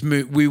will just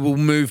move. We will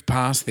move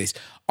past this.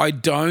 I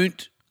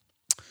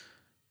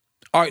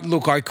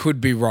could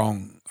be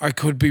wrong.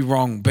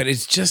 But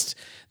it's just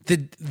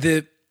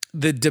the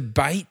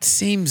debate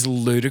seems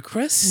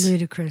ludicrous.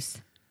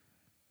 Ludicrous.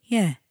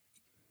 Yeah.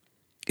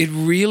 It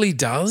really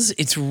does.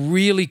 It's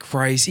really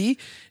crazy.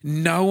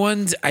 No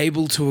one's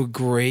able to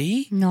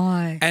agree.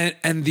 No.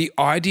 And the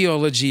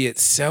ideology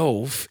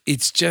itself,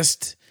 it's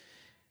just,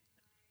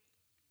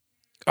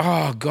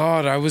 oh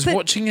God, I was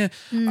watching a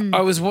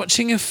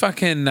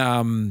fucking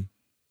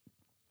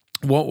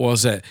what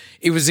was it?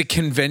 It was a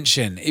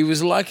convention. It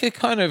was like a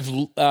kind of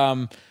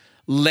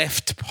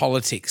left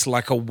politics,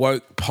 like a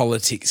woke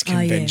politics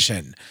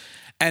convention.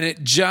 And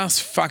it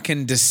just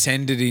fucking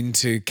descended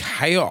into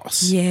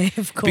chaos. Yeah,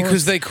 of course.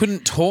 Because they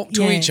couldn't talk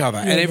to each other.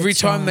 Yeah, and every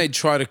that's time right. they'd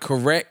try to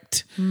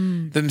correct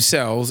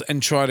themselves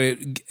and try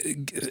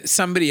to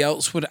somebody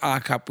else would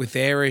arc up with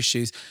their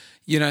issues,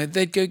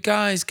 they'd go,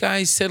 guys,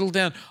 settle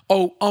down.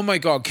 Oh my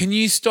God, can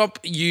you stop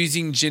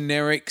using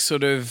generic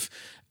sort of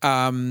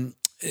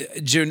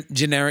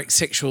generic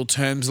sexual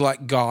terms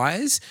like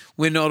guys?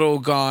 We're not all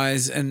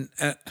guys. And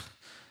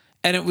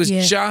it was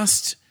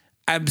just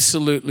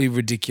absolutely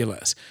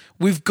ridiculous.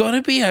 We've got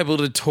to be able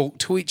to talk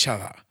to each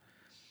other.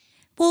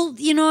 Well,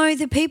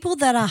 the people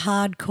that are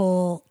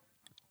hardcore,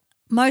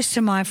 most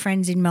of my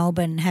friends in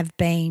Melbourne have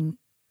been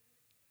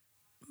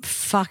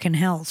fucking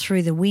hell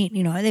through the wind.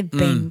 They've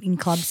been in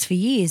clubs for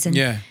years.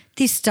 And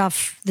this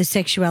stuff, the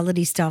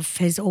sexuality stuff,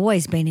 has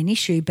always been an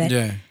issue, but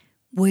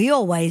we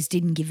always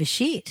didn't give a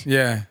shit.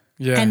 Yeah.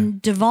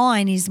 And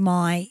Divine is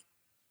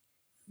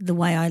the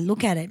way I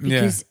look at it,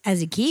 because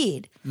as a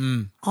kid,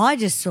 I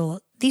just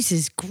thought, this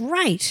is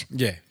great.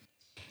 Yeah.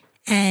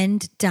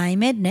 And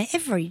Dame Edna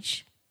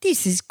Everidge,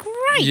 this is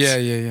great.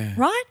 Yeah.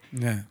 Right?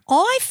 Yeah.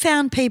 I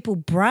found people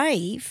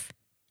brave.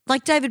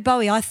 Like David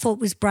Bowie, I thought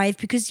was brave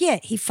because,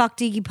 he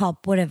fucked Iggy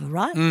Pop, whatever,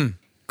 right?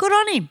 Good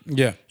on him.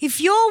 Yeah. If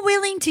you're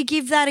willing to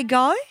give that a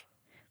go,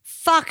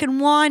 fucking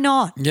why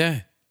not?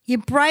 Yeah.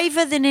 You're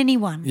braver than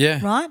anyone,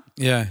 right?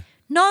 Yeah.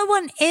 No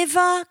one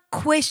ever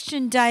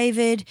questioned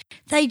David.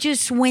 They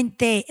just went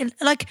there.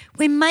 Like,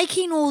 we're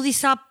making all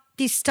this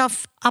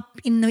stuff up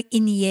in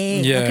the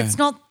air. Yeah. Like, it's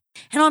not.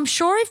 And I'm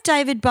sure if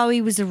David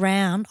Bowie was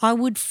around, I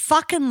would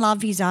fucking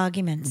love his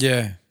arguments.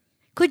 Yeah.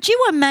 Could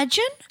you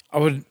imagine?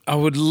 I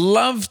would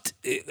love,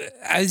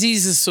 as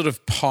he's a sort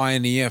of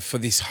pioneer for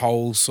this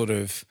whole sort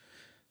of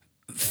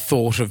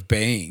thought of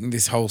being,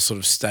 this whole sort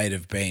of state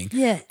of being.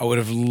 Yeah. I would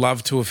have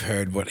loved to have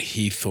heard what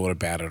he thought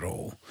about it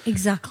all.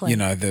 Exactly. You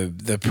know,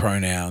 the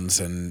pronouns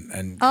and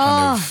kind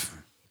Oh. of,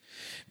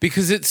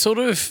 because it's sort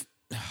of,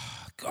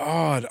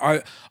 God,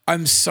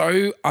 I'm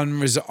so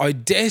I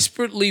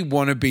desperately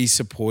want to be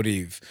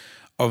supportive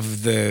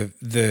of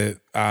the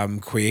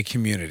queer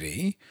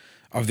community,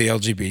 of the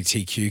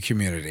LGBTQ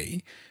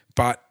community,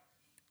 but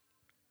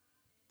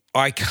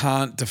I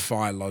can't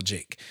defy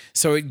logic.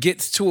 So it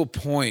gets to a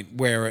point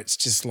where it's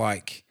just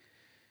like,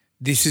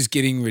 this is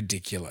getting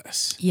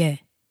ridiculous. Yeah.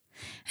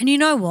 And you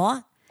know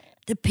what?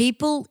 The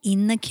people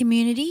in the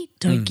community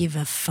don't give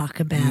a fuck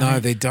about No,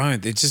 it. they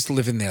don't. They're just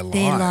living their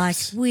They're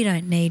lives. like, we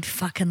don't need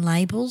fucking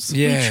labels.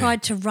 We Yeah.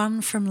 tried to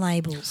run from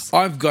labels.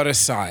 I've got to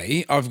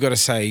say,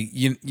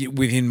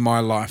 within my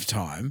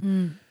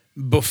lifetime,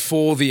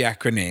 before the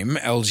acronym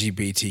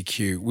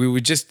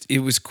LGBTQ, it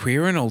was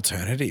queer and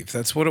alternative.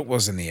 That's what it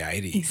was in the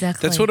 80s.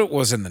 Exactly. That's what it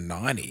was in the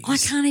 90s. I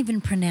can't even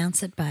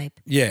pronounce it, babe.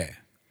 Yeah.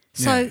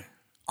 So Yeah.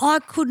 I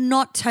could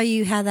not tell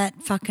you how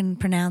that fucking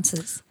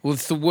pronounces. Well,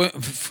 it's the word,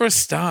 for a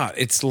start,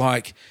 it's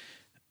like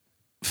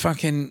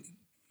fucking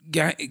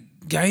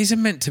gays are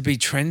meant to be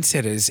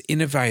trendsetters,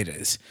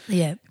 innovators.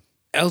 Yeah.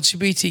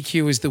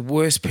 LGBTQ is the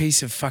worst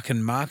piece of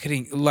fucking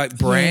marketing, like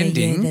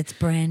branding. Yeah, that's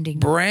branding.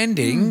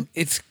 Branding,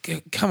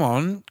 come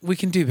on, we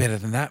can do better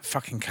than that,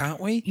 fucking, can't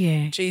we?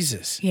 Yeah.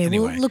 Jesus. Yeah,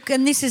 Anyway. well, look,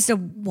 and this is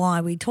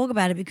why we talk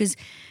about it, because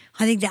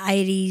I think the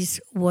 80s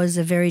was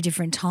a very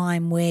different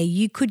time where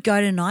you could go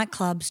to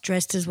nightclubs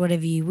dressed as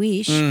whatever you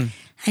wish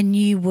and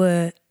you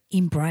were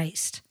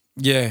embraced,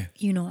 Yeah,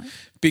 you know.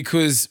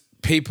 because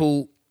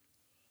people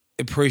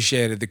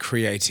appreciated the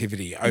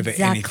creativity over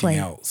Exactly. anything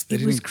else. They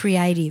It was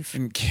creative.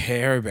 didn't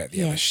care about the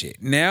Yeah. other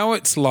shit. Now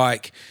it's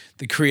like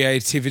the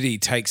creativity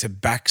takes a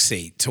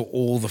backseat to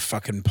all the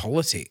fucking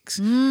politics.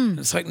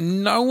 It's like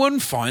no one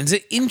finds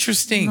it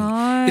interesting.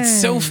 No. It's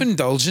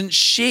self-indulgent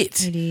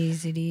shit. It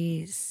is, it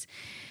is.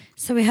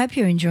 So we hope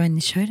you're enjoying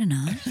the show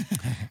tonight.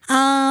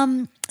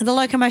 The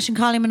Locomotion,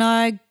 Kylie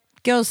Minogue,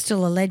 girl's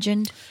still a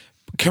legend.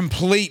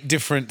 Complete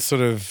different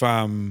sort of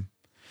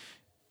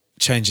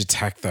change of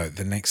tack though,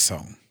 the next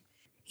song.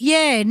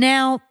 Yeah,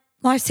 now,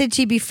 I said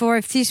to you before,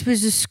 if this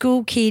was a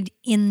school kid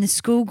in the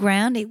school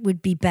ground, it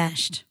would be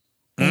bashed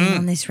being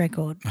on this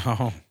record.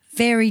 Oh,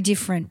 Very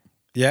different,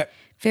 yep.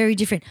 very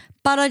different.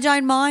 But I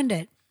don't mind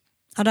it.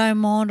 I don't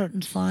mind it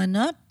and saying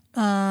that.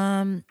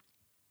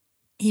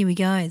 Here we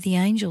go, The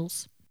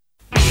Angels.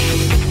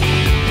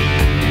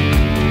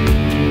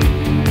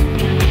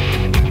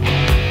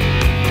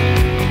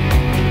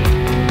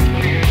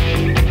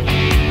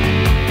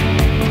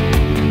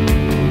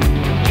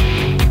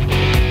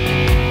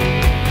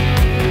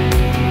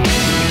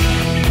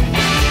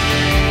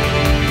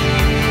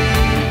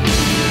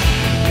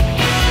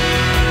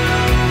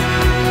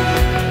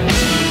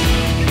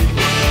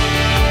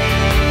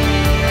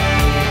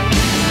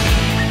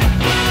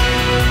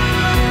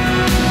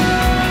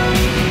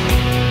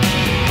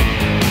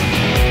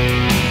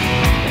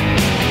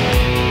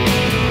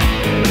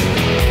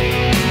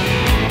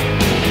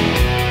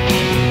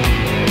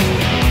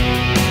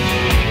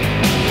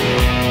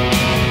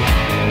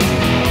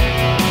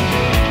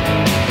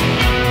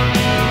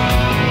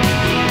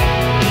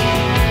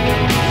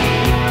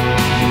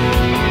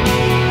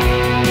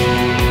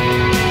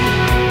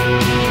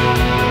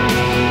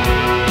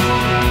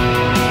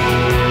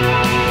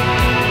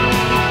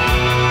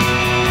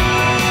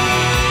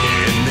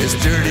 In this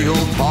dirty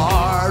old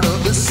part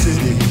of the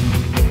city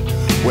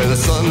where the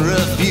sun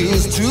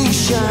refused to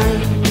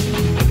shine,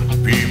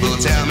 people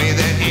tell me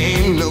there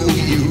ain't no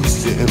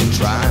use in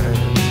trying.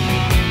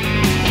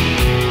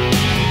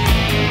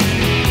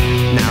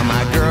 Now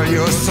my girl,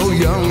 you're so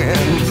young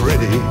and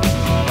pretty,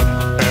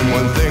 and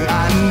one thing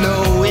I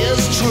know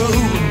is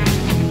true,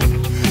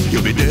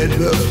 you'll be dead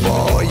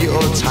before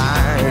your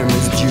time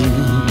is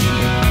due.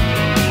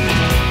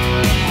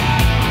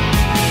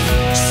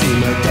 See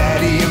my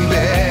daddy in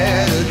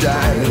bed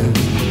dying.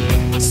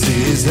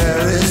 See his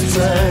hair is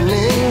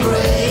turning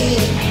gray.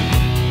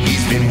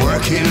 He's been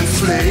working and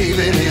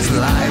slaving his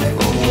life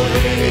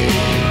away.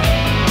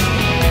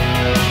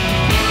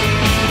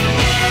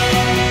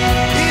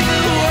 He's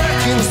been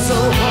working so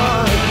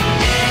hard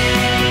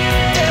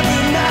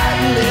every night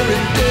and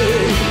every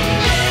day.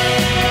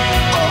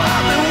 Oh,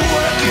 I've been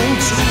working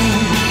too.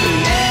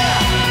 Yeah,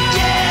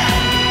 yeah,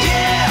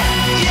 yeah,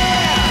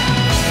 yeah.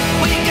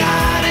 We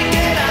gotta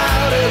get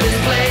out of this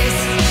place.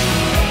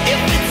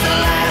 If it's the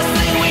last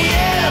thing we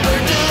ever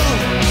do,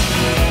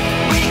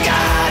 we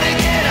gotta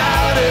get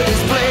out of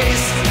this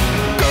place.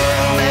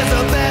 Girl, there's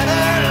a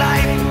better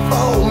life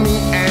for me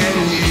and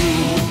you.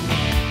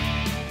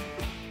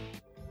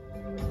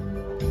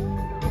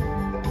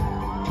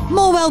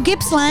 Morwell,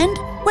 Gippsland,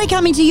 we're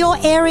coming to your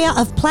area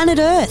of planet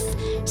Earth.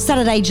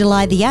 Saturday,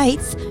 July the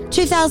 8th,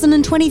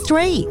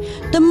 2023.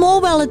 The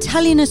Morwell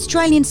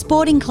Italian-Australian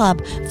Sporting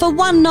Club for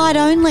one night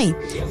only.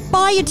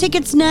 Buy your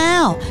tickets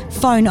now.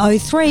 Phone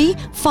 03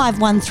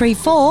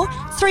 5134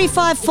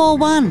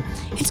 3541.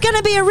 It's going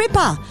to be a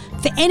ripper.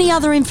 For any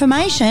other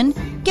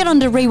information, get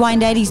onto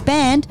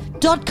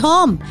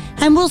rewind80sband.com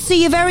and we'll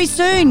see you very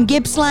soon,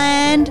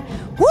 Gippsland.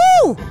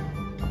 Woo!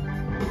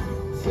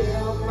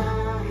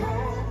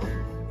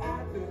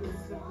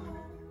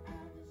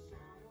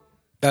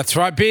 That's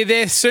right. Be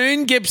there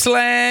soon,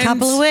 Gippsland.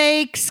 Couple of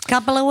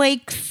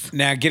weeks.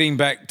 Now, getting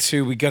back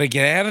to, we got to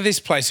get out of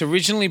this place.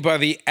 Originally by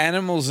the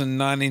Animals in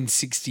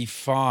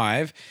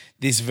 1965,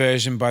 this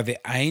version by the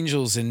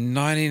Angels in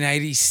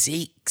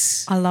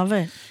 1986. I love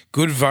it.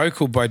 Good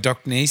vocal by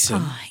Doc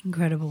Neeson. Oh,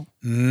 incredible.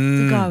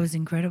 The guy was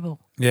incredible.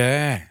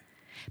 Yeah.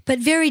 But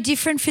very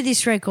different for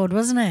this record,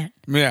 wasn't it?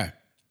 Yeah.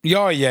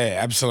 Oh, yeah,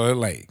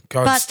 absolutely.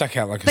 God, stuck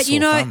out like a sore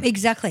thumb.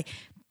 Exactly.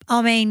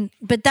 I mean,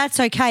 but that's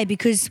okay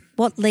because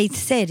what Leith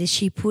said is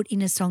she put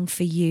in a song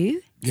for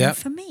you and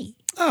for me.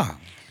 Oh.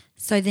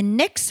 So the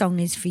next song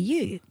is for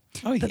you.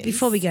 Oh, but yes.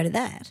 before we go to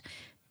that,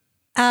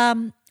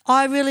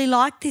 I really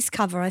like this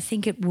cover. I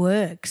think it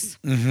works.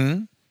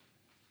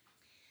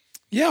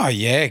 Yeah,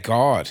 yeah,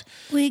 God.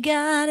 We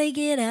gotta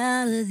get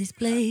out of this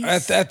place.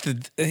 At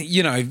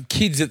the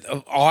kids at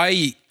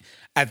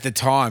the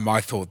time, I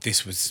thought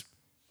this was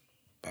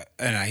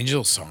an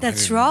Angel song.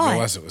 That's I didn't right.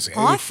 realise it was.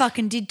 I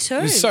fucking did too.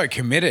 It was so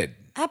committed.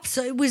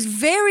 Absolutely. It was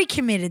very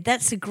committed.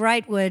 That's a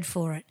great word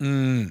for it.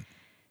 You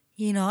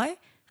know,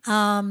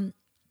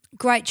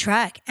 great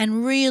track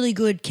and really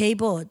good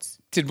keyboards.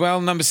 Did well,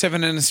 number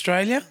 7 in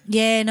Australia?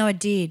 Yeah, no, it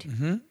did.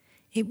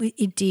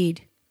 It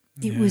did.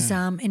 It was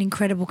an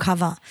incredible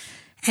cover.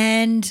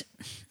 And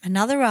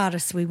another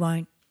artist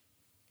died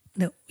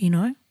a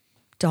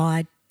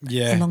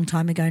long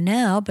time ago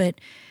now, but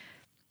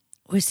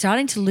we're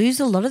starting to lose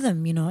a lot of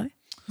them,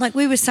 Like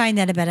we were saying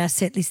that about our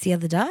set list the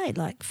other day,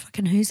 like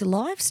fucking who's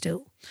alive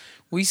still?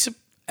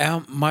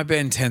 My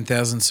band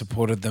 10,000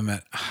 supported them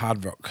at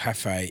Hard Rock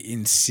Cafe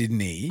in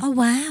Sydney. Oh,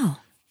 wow.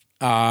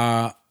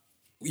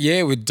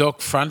 Yeah, with Doc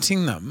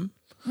fronting them.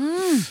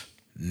 And,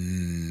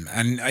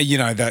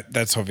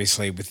 that's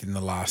obviously within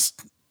the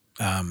last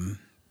 10,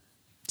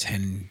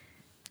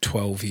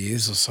 12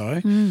 years or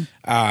so.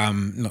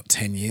 Not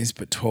 10 years,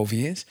 but 12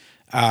 years.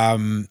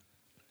 And,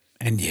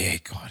 yeah,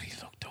 God, he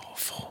looked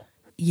awful.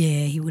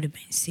 Yeah, he would have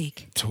been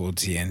sick.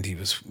 Towards the end, he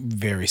was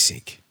very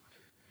sick.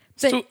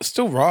 But-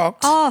 Still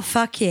rocked. Oh,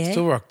 fuck yeah.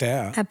 Still rocked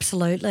out.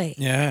 Absolutely.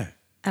 Yeah.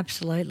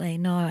 Absolutely.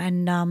 No,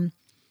 and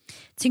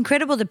it's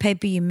incredible the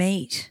people you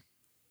meet,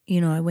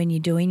 when you're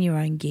doing your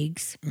own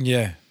gigs,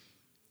 Yeah.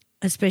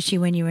 especially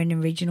when you're in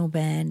an original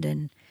band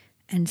and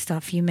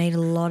stuff. You meet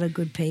a lot of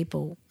good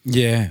people.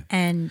 Yeah.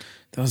 And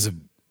That was a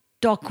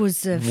Doc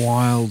was a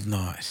wild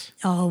night.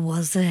 Oh,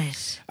 was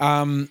it?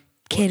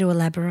 Care to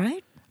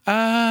elaborate?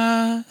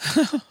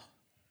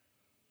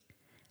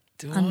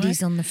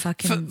 Undies on the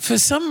fucking For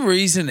some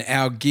reason,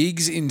 our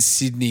gigs in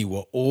Sydney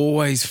were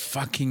always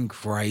fucking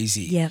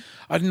crazy. Yep.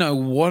 I don't know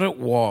what it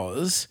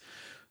was.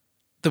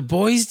 The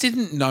boys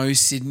didn't know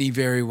Sydney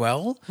very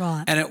well.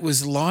 Right. And it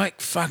was like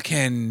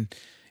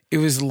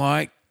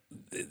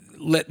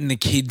letting the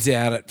kids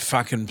out at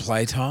fucking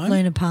playtime.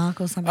 Luna Park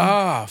or something.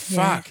 Oh,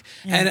 fuck.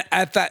 Yeah. And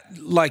at that,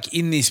 like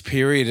in this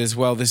period as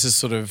well, this is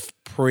sort of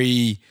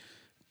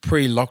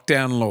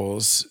pre-lockdown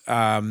laws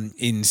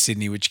in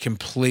Sydney, which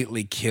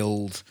completely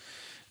killed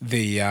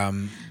the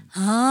of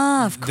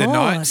course. the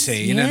night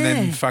scene, and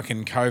then Yeah.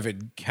 fucking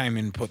COVID came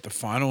and put the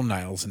final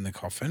nails in the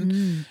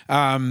coffin.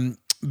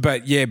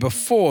 But yeah,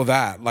 before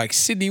that, like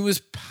Sydney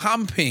was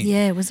pumping.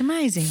 Yeah, it was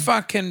amazing.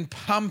 Fucking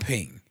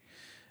pumping.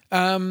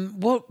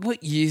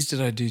 What years did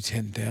I do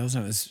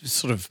 10,000? It was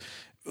sort of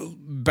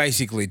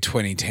basically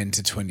 2010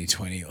 to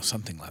 2020 or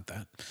something like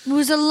that. It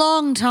was a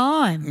long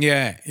time.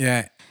 Yeah,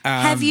 yeah.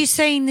 Have you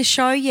seen the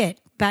show yet?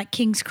 Back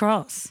King's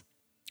Cross.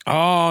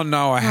 Oh,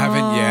 no, I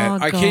haven't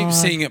yet. I keep God.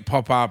 seeing it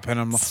pop up and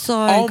I'm like, So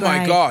oh, my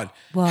great. God.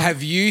 What?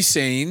 Have you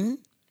seen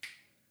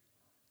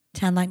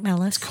Town Lake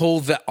Malice?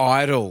 called The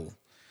Idol?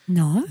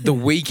 No. The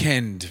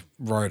Weeknd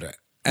wrote it.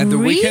 And The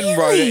Weeknd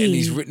wrote it and Really?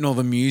 he's written all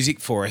the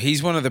music for it.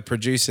 He's one of the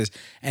producers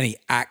and he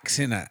acts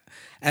in it.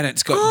 And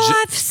it's got...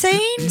 I've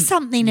seen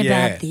something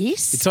about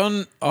this. It's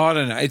on, I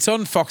don't know, it's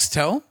on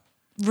Foxtel.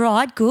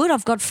 Right, good.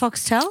 I've got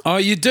Foxtel. Oh,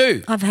 you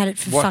do? I've had it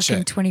for Watch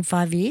fucking it.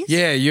 25 years.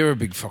 Yeah, you're a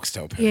big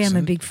Foxtel person. Yeah, I'm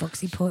a big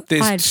Foxy boy.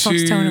 There's I had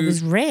Foxtel and it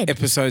was red.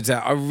 episodes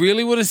out. I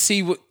really want to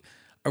see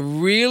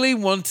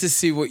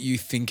what you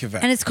think of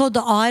it. And it's called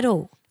The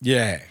Idol.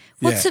 Yeah.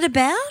 What's it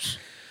about?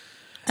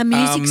 A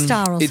music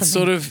star or something? It's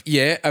sort of,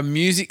 a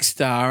music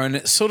star, and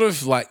it's sort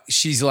of like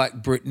she's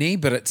like Britney,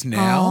 but it's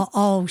now.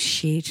 Oh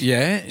shit.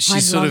 Yeah, she's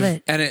I'd sort love of,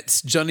 it. and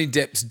it's Johnny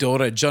Depp's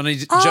daughter,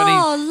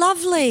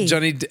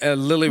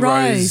 Lily Rose.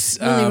 Rose,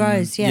 Lily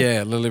Rose,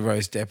 yeah. Lily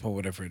Rose Depp or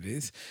whatever it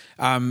is.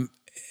 Johnny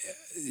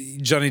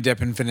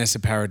Depp and Vanessa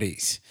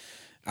Paradis.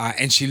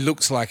 And she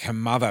looks like her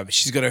mother.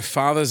 She's got her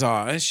father's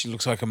eyes. She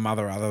looks like her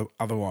mother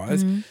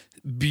otherwise.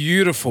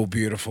 Beautiful,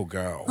 beautiful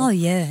girl. Oh,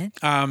 yeah.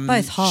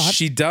 Both hot.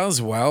 She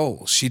does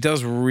well. She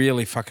does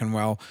really fucking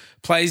well.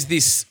 Plays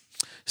this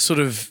sort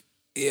of,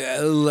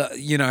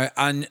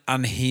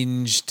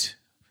 unhinged,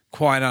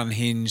 quite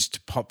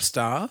unhinged pop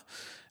star.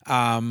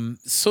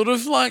 Sort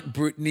of like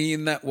Britney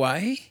in that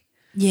way.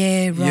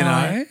 Yeah, right. You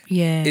know,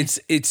 Yeah.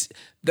 it's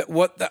that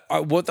what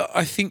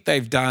I think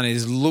they've done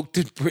is looked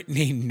at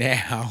Britney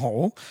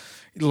now,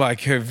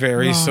 like her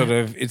very Right. sort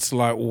of. It's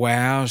like,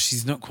 wow,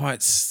 she's not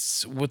quite.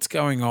 What's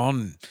going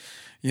on?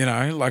 You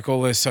know, like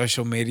all her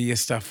social media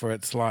stuff where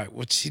it's like,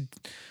 what she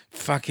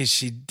fuck is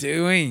she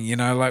doing? You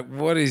know, like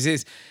what is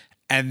this?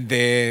 And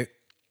they're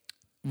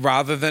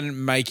rather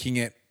than making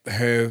it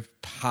her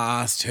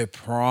past her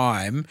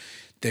prime,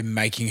 they're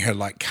making her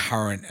like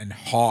current and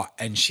hot,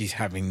 and she's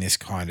having this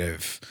kind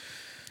of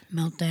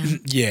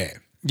Meltdown.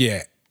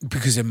 yeah,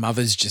 because her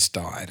mother's just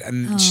died,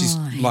 and she's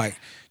like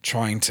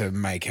trying to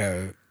make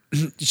her.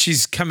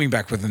 She's coming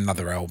back with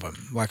another album,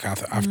 like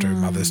after her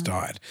mother's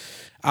died.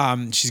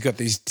 She's got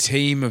this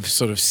team of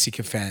sort of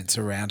sycophants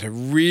around her.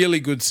 Really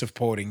good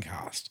supporting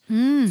cast.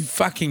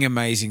 Fucking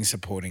amazing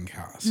supporting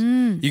cast.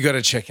 You got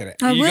to check it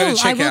out. I You will. gotta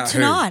check I will out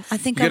tonight. Who. I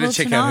think you I gotta will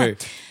check tonight.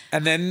 out who.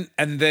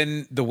 And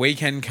then The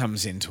Weeknd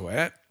comes into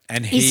it,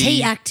 and Is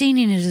he acting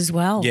in it as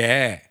well?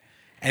 Yeah,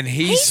 and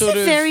He's sort a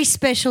of very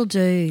special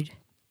dude.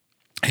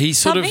 he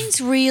sort of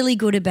Something's really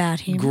good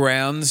about him.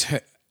 grounds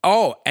her.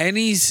 Oh, and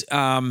he's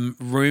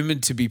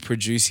rumored to be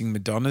producing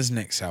Madonna's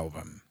next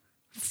album.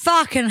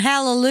 Fucking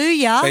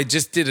hallelujah. They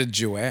just did a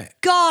duet.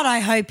 God, I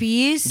hope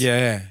he is.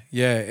 Yeah,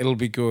 it'll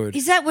be good.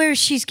 Is that where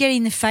she's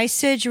getting the face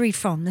surgery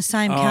from? The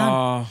same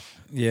cunt? Oh,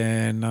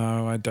 yeah,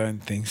 no, I don't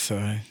think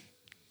so.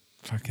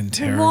 Fucking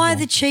terrible. Why are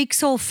the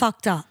cheeks all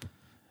fucked up?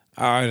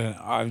 I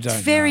don't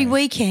It's very know.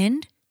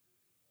 Weekend.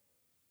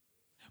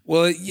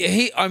 Well, yeah,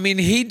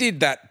 he did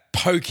that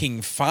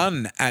poking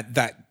fun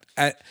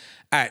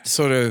at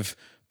sort of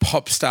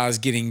pop stars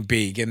getting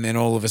big, and then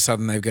all of a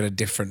sudden they've got a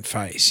different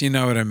face. You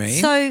know what I mean?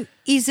 So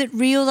is it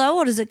real though,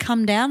 or does it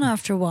come down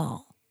after a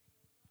while?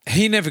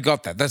 He never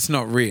got that. That's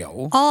not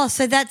real. Oh,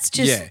 so that's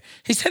just... Yeah,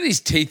 he's had his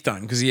teeth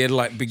done because he had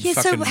like big Yeah,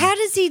 fucking. so how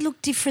does he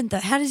look different though?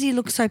 How does he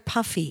look so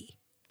puffy?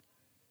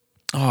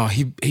 Oh,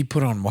 he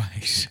put on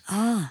weight.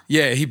 Ah.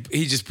 Yeah, he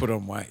just put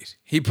on weight.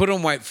 He put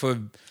on weight for.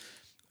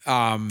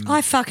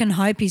 I fucking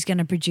hope he's going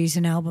to produce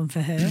an album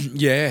for her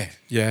Yeah.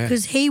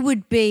 because he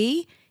would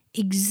be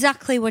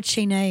exactly what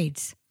she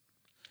needs.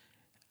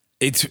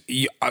 It's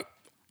you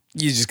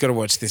just got to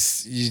watch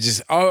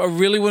this. I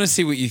really want to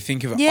see what you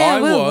think of it. Yeah,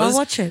 I will. I'll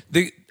watch it.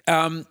 The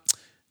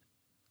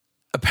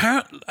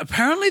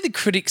apparently the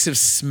critics have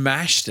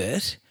smashed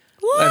it.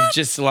 What? They've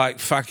just like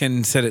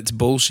fucking said it's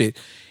bullshit.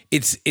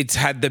 It's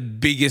had the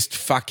biggest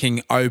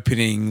fucking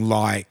opening,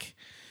 like,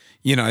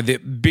 you know, the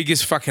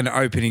biggest fucking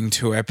opening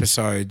 2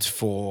 episodes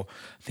for,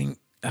 I think,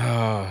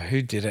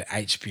 who did it?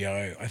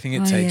 HBO. I think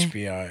it's Oh, yeah.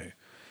 HBO.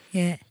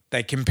 Yeah.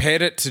 They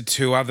compared it to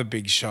 2 other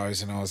big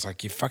shows, and I was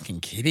like, you're fucking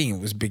kidding. It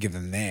was bigger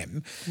than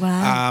them.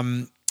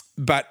 Wow.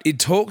 But it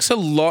talks a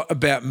lot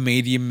about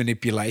media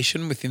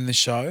manipulation within the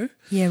show.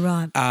 Yeah,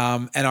 right.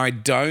 And I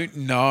don't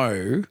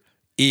know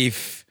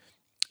if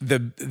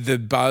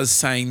the buzz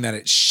saying that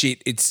it's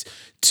shit, it's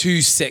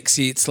too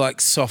sexy, it's like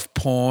soft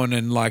porn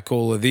and like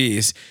all of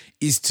this,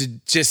 is to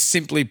just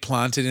simply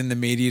plant it in the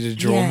media to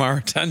draw more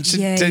attention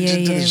to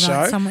the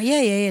show. Right.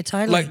 Yeah,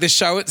 totally. Like the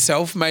show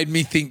itself made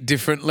me think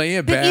differently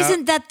about. but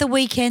isn't that the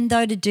Weekend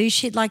though to do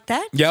shit like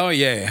that? Yeah,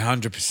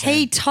 100%.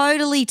 He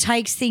totally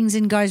takes things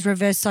and goes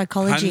reverse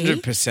psychology.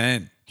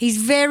 100%. He's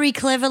very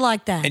clever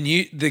like that. And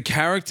the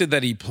character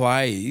that he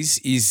plays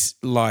is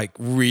like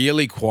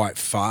really quite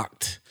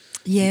fucked.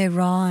 Yeah,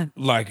 right.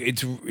 Like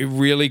it's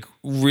really,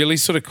 really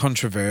sort of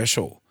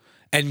controversial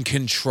and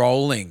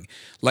controlling.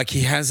 Like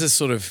he has a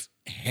sort of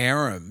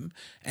harem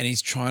and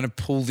he's trying to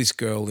pull this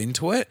girl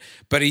into it,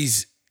 but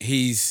he's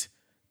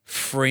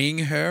freeing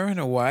her in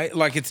a way.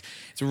 Like it's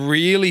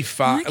really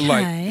fun, Okay.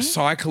 like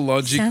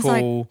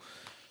psychological.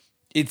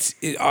 Sounds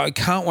I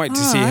can't wait to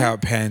see how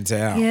it pans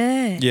out.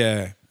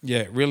 Yeah.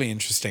 Yeah, really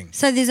interesting.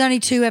 So there's only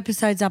 2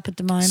 episodes up at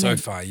the moment. So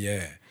far,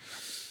 yeah.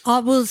 I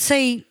will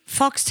see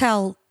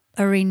Foxtel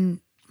are in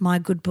my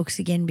good books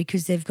again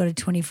because they've got a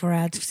 24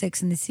 hours of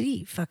Sex in the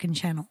City fucking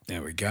channel.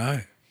 There we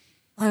go.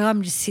 Like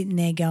I'm just sitting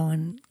there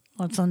going,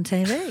 what's on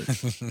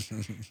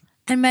TV?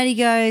 And Maddie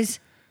goes,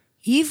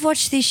 you've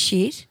watched this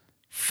shit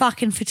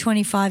fucking for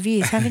 25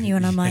 years, haven't you?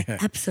 And I'm like,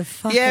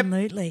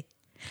 abso-fucking-lutely.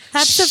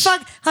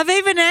 I've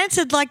even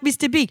answered like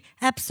Mr. Big,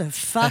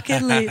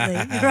 abso-fucking-lutely,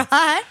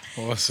 right?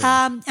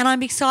 Awesome. And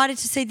I'm excited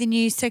to see the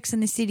new Sex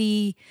in the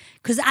City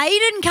because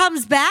Aiden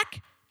comes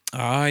back.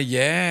 Oh,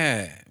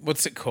 yeah.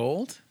 What's it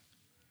called?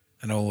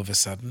 And all of a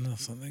sudden or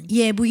something?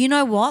 Yeah, well, you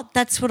know what?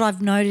 That's what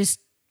I've noticed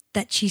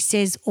that she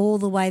says all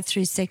the way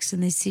through Sex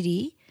and the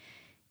City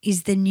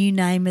is the new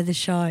name of the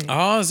show.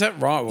 Oh, is that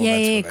right? Well,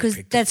 yeah,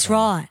 because that's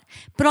right.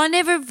 But I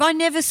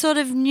never sort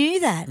of knew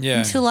that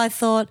until I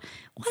thought,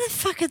 why the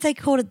fuck have they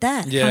called it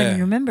that? Yeah. Can't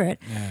even remember it.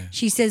 Yeah.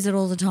 She says it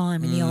all the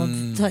time in the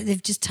old. So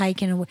they've just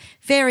taken away.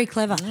 Very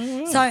clever.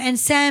 So and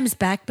Sam's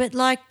back, but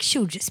like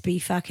she'll just be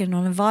fucking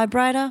on a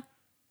vibrator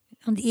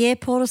on the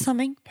airport or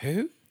something.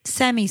 Who?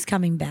 Sammy's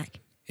coming back.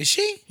 Is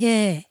she?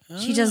 Yeah,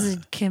 she does a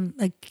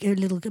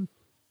little,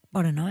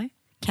 I don't know,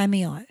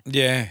 cameo.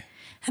 Yeah.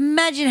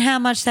 Imagine how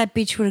much that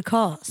bitch would have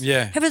cost.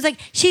 Yeah. Everyone's like,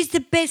 she's the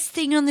best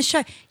thing on the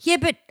show. Yeah,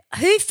 but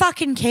who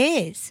fucking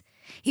cares?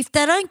 If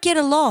they don't get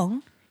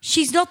along,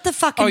 she's not the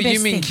fucking best you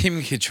mean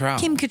thing. Kim Cattrall?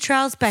 Kim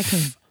Cattrall's back in.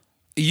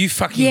 Are you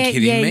fucking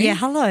kidding me? Yeah.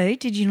 Hello,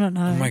 did you not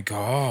know? Oh, my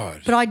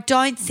God. But I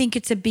don't think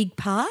it's a big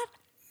part.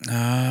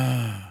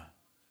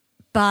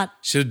 But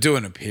She'll do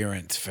an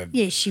appearance for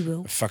yeah, she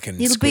will.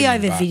 fucking It'll be squillion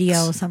over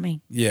video or bucks.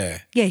 something. Yeah.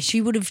 Yeah,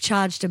 she would have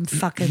charged them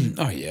fucking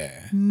Oh,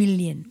 yeah.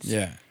 millions.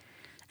 Yeah.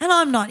 And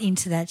I'm not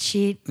into that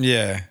shit.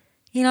 Yeah.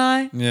 You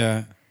know,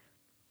 Yeah.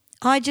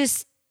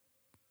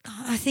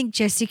 I think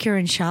Jessica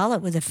and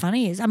Charlotte were the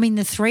funniest. I mean,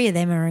 the three of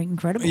them are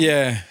incredible.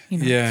 Yeah. You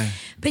know. Yeah.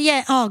 But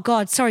yeah, oh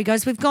God, sorry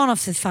guys, we've gone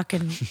off the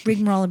fucking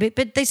rigmarole a bit,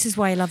 but this is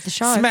why you love the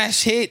show.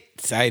 Smash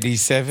Hits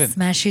 87.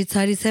 Smash Hits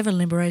 87,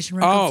 Liberation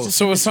Records. Oh,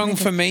 so a song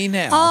for me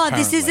now. Oh,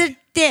 this is apparently.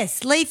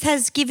 yes, Leith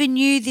has given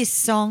you this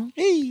song.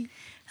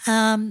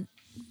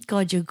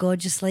 God, you're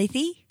gorgeous,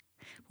 Leithy.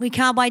 We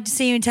can't wait to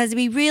see you in Tassie.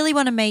 We really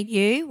want to meet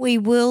you. We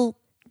will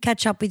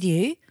catch up with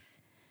you.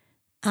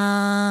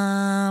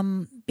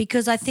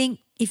 Because I think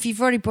if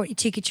you've already bought your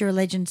ticket, you're a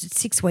legend. It's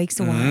 6 weeks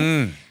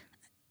away,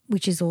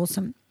 which is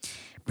awesome.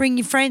 Bring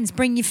your friends,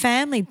 bring your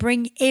family,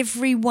 bring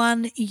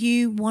everyone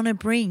you want to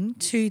bring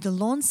to the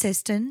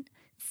Launceston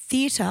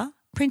Theatre,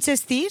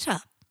 Princess Theatre.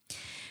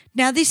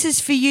 Now, this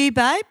is for you,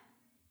 babe.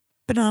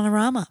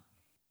 Bananarama.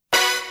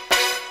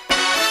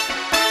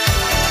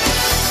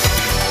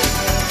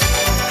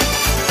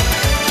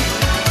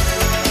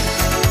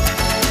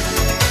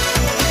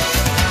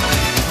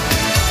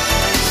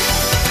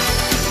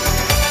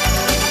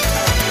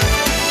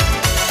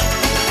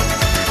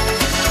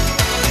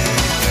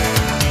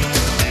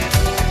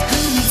 Who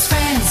needs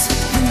friends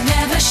who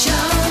never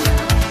show?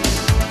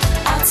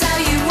 I'll tell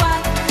you what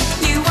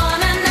you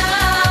wanna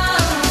know.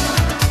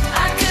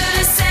 I could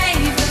have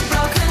saved a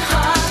broken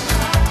heart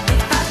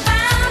if I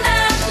found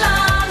out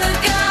long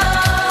ago.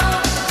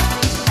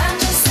 I'm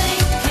just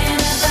thinking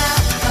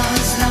about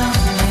those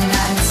lonely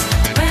nights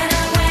when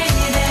I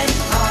waited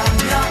for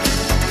your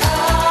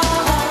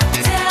call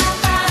till I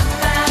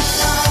found out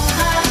all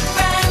my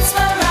friends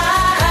were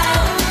right.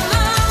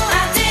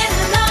 I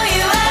didn't know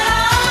you at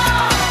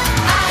all.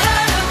 I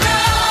heard a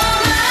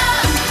rumor.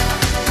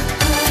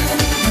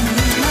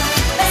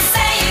 They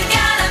say you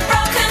got a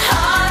broken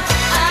heart.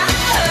 I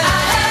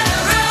heard a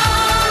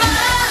rumor.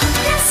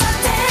 Yes, I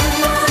did.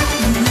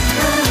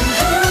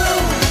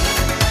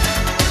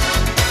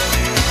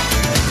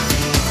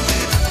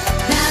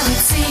 Now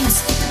it seems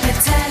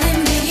they're telling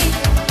me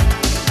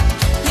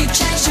you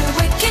changed your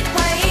wicked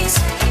ways.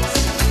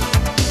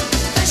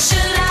 But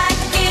should I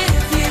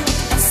give you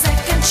a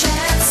second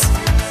chance?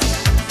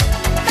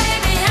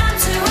 Baby, I'm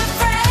too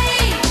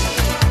afraid.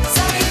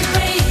 So you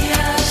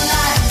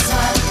realize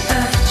what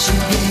hurt you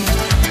gave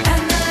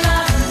and the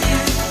love you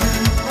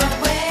threw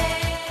away.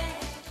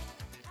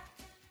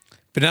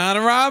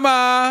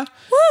 Bananarama.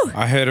 Woo!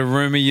 I heard a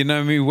rumour. You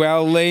know me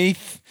well,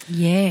 Leith.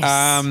 Yes.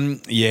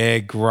 Yeah,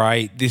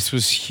 great. This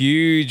was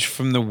huge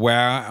from the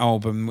Wow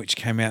album, which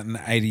came out in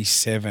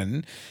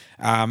 87.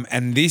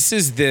 And this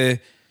is they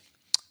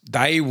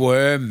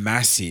were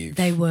massive.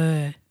 They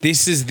were.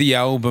 This is the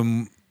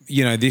album,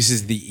 this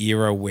is the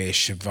era where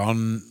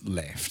Siobhan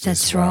left.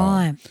 That's as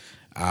well.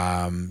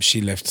 right.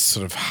 She left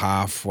sort of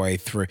halfway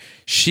through.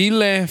 She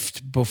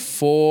left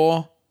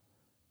before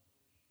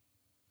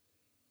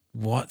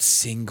what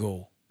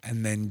single?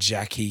 And then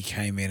Jackie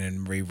came in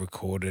and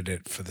re-recorded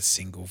it for the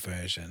single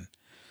version.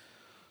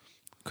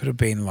 Could have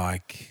been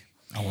like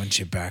I Want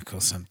You Back or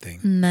something.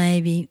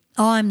 Maybe.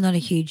 I'm not a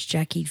huge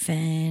Jackie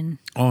fan.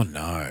 Oh,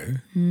 no.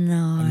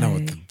 No. I know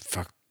what the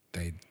fuck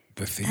they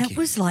were thinking. That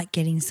was like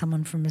getting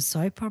someone from a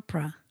soap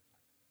opera.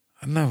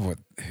 I don't know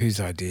whose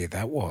idea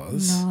that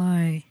was.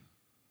 No.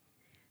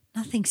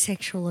 Nothing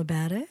sexual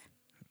about it.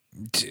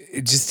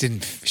 It just didn't.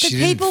 But She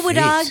didn't people would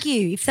fit.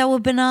 argue. If they were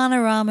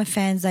Bananarama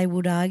fans, they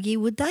would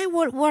argue. Would they?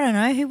 What I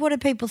don't know. What do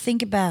people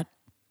think about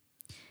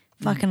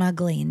fucking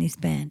ugly in this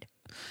band?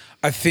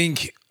 I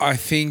think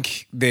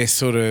they're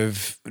sort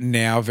of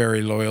now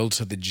very loyal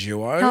to the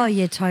duo. Oh,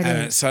 yeah, totally.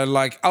 And so,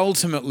 like,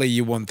 ultimately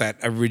you want that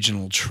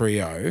original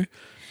trio,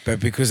 but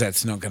because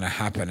that's not going to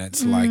happen,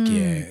 it's like,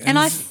 yeah. And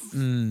I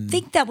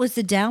think that was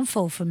the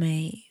downfall for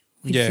me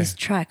with Yeah. this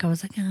track. I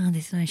was like,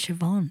 there's no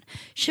Siobhan.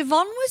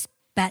 Siobhan was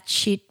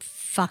batshit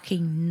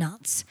fucking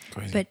nuts,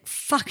 Crazy. but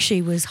fuck, she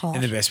was hot.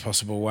 in the best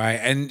possible way.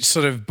 And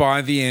sort of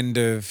by the end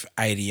of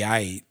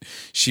 88,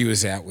 she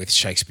was out with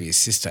Shakespeare's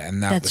Sister,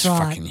 and that That's was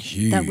right. fucking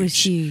huge. That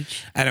was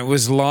huge. And it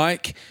was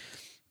like,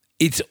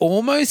 it's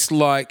almost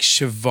like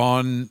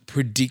Siobhan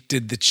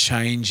predicted the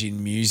change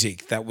in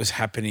music that was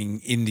happening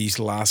in these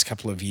last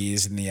couple of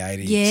years in the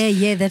 80s.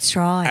 Yeah, that's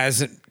right.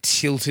 As it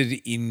tilted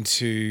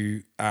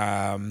into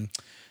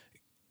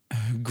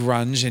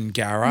grunge and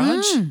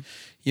garage,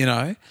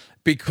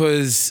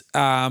 because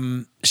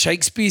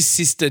Shakespeare's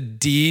Sister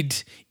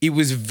it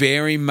was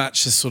very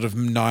much a sort of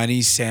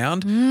 90s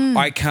sound.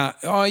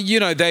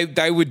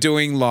 They were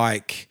doing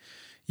like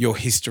Your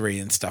History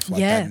and stuff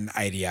like that in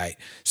 88.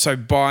 So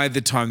by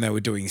the time they were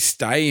doing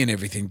Stay and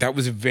everything, that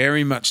was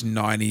very much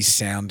 90s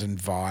sound and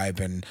vibe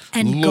and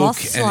look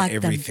goths and like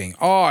them. everything.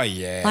 Oh,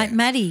 yeah. Like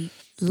Maddie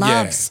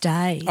love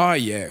Stay. Oh,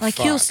 yeah. Like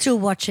fuck. you'll still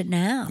watch it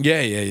now. Yeah.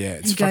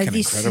 It's and go, fucking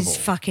this incredible. is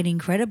fucking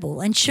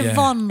incredible. And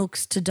Siobhan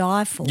looks to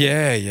die for.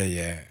 Yeah.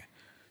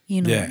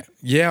 You know.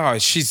 Yeah.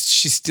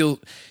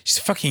 She's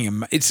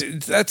fucking.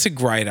 That's a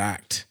great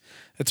act.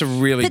 That's a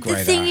really But great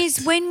the thing act.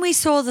 is, when we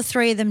saw the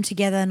three of them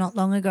together not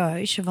long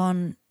ago,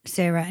 Siobhan,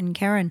 Sarah, and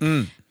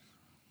Karen,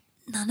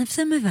 none of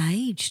them have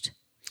aged.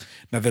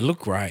 No, they look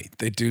great.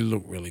 They do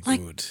look really Like,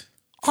 good.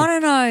 I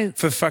don't know.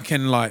 For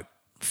fucking like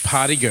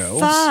party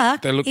girls,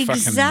 Fuck, they look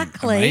exactly.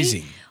 fucking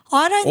amazing.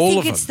 I don't All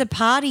think of it's them. the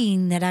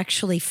partying that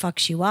actually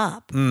fucks you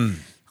up.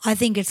 I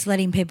think it's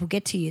letting people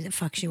get to you that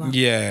fucks you up.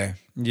 Yeah.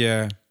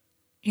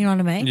 You know what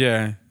I mean?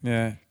 Yeah.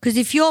 Because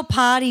if you're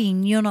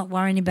partying, you're not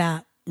worrying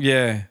about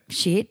Yeah.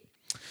 shit.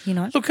 You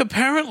know? Look,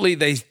 apparently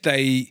they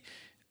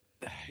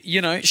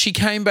she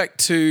came back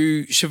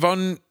to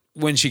Siobhan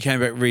when she came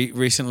back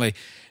recently.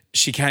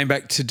 She came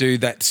back to do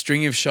that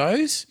string of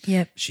shows.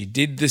 Yep. She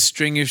did the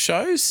string of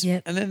shows.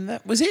 Yep. And then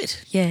that was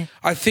it. Yeah.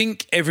 I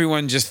think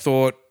everyone just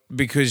thought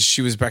because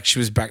she was back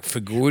for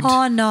good.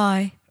 Oh,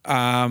 no. She I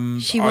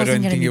wasn't don't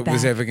gonna think be it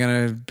was back. ever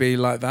going to be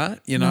like that,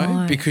 you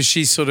know, No. because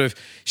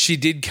she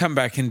did come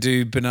back and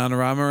do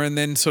Bananarama, and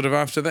then sort of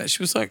after that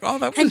she was like, oh,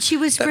 that was, And she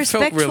was that felt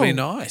respectful really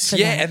nice. for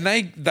Yeah, that.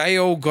 and they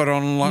all got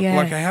on like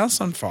Yeah. a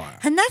house on fire.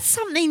 And that's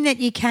something that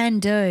you can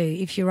do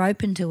if you're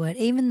open to it.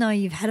 Even though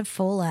you've had a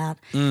fallout,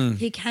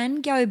 you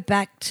can go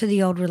back to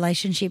the old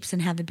relationships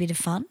and have a bit of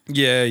fun.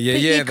 Yeah, But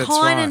you that's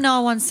kind right. of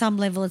know on some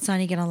level it's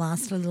only going to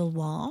last for a little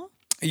while.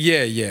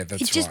 Yeah,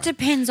 that's It just right.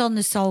 depends on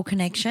the soul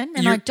connection.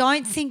 And I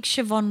don't think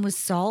Siobhan was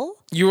soul.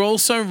 You're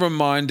also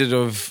reminded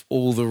of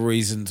all the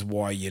reasons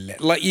why you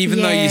left. Like,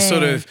 even though you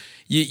sort of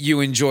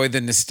you enjoy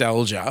the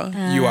nostalgia,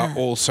 you are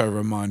also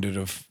reminded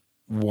of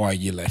why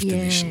you left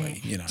initially.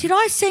 You know. Did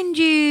I send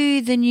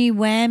you the new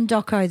Wham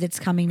doco that's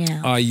coming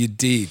out? Oh, you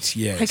did.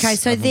 Yes. Okay,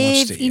 so I haven't they've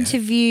watched it yet.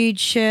 interviewed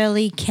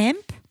Shirley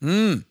Kemp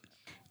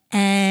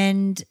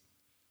and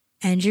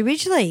Andrew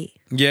Ridgeley.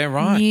 Yeah,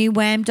 right. New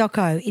Wham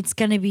doco. It's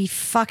going to be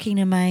fucking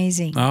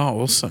amazing.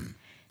 Oh, awesome.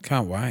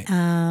 Can't wait.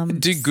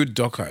 Do good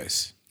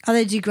docos. Oh,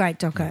 they do great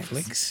docos.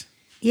 Flicks.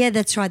 Yeah,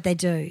 that's right. They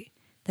do.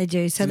 They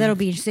do. So that'll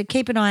be interesting.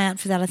 Keep an eye out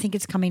for that. I think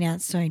it's coming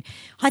out soon.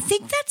 I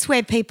think that's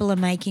where people are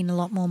making a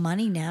lot more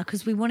money now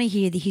because we want to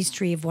hear the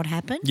history of what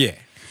happened. Yeah.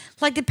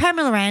 Like the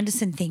Pamela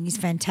Anderson thing is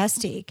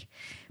fantastic,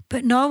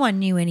 but no one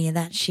knew any of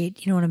that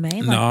shit. You know what I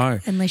mean? No.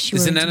 Unless you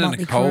There's were an into Anna Motley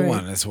Nicole Crue.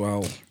 one as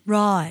well.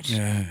 Right.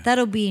 Yeah.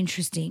 That'll be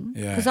interesting.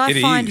 Yeah, Because I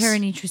it find is. her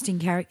an interesting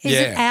character. Is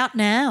Yeah. it out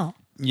now?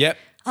 Yep.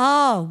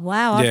 Oh,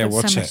 wow. I've Yeah, got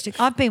watch so much it.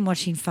 I've been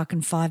watching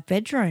fucking 5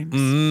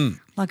 Bedrooms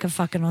like a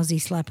fucking Aussie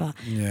slapper.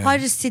 Yeah. I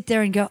just sit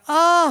there and go,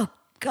 oh,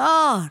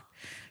 God,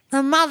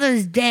 the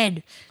mother's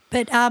dead.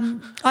 But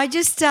I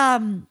just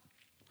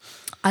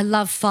I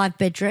love 5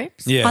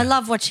 Bedrooms. Yeah. I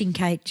love watching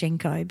Kate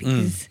Jenko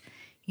because,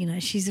 you know,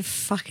 she's a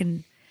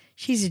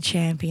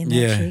champion,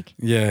 that chick.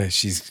 Yeah,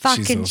 she's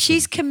Fucking, awesome.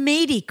 she's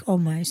comedic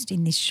almost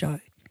in this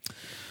show.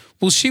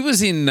 Well, she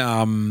was in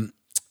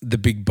The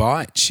Big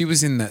Bite. She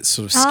was in that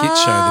sort of skit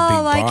show, The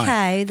Big Bite.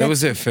 okay. That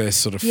was her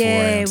first sort of foray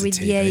Yeah, onto with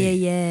TV.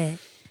 yeah.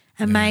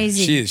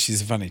 Amazing. She is.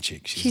 She's a funny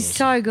chick. She's awesome.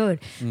 so good.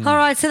 All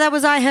right, so that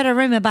was I Heard a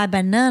Rumour by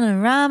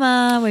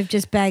Bananarama. We've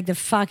just bagged the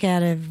fuck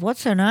out of,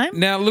 what's her name?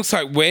 Now it looks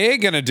like we're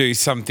going to do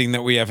something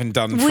that we haven't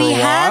done for We a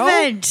while.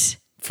 haven't.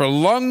 For a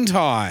long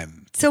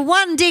time. It's a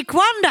one dick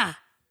wonder.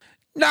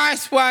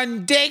 Nice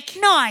one, Dick.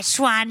 Nice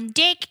one,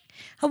 Dick.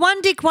 A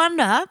one dick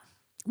wonder.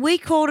 We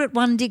called it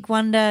one dick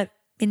wonder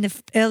in the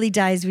early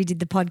days we did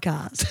the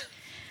podcast.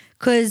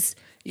 Because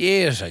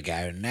Years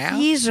ago now.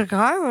 years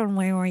ago when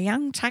we were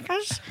young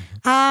tuckers,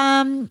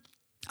 I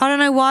don't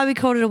know why we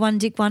called it a one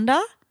dick wonder.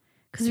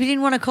 Because we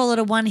didn't want to call it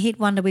a one hit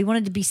wonder. We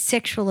wanted to be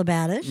sexual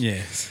about it.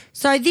 Yes.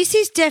 So this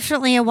is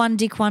definitely a one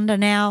dick wonder.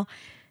 Now,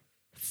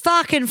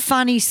 fucking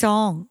funny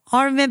song.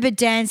 I remember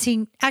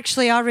dancing.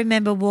 Actually, I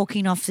remember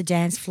walking off the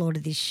dance floor to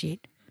this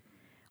shit.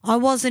 I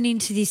wasn't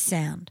into this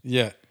sound,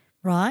 Yeah.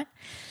 right?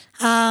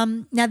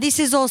 Now, this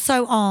is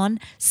also on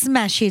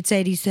Smash Hits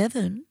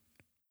 87.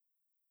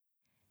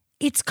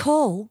 It's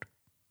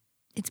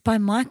by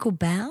Michael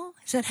Bow.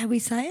 Is that how we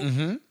say it?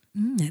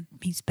 Mm-hmm.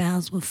 His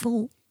bowels were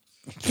full.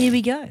 Here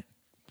we go.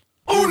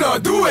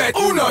 1, 2, 1,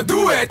 2, 1,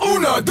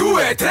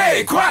 2,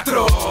 3,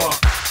 4.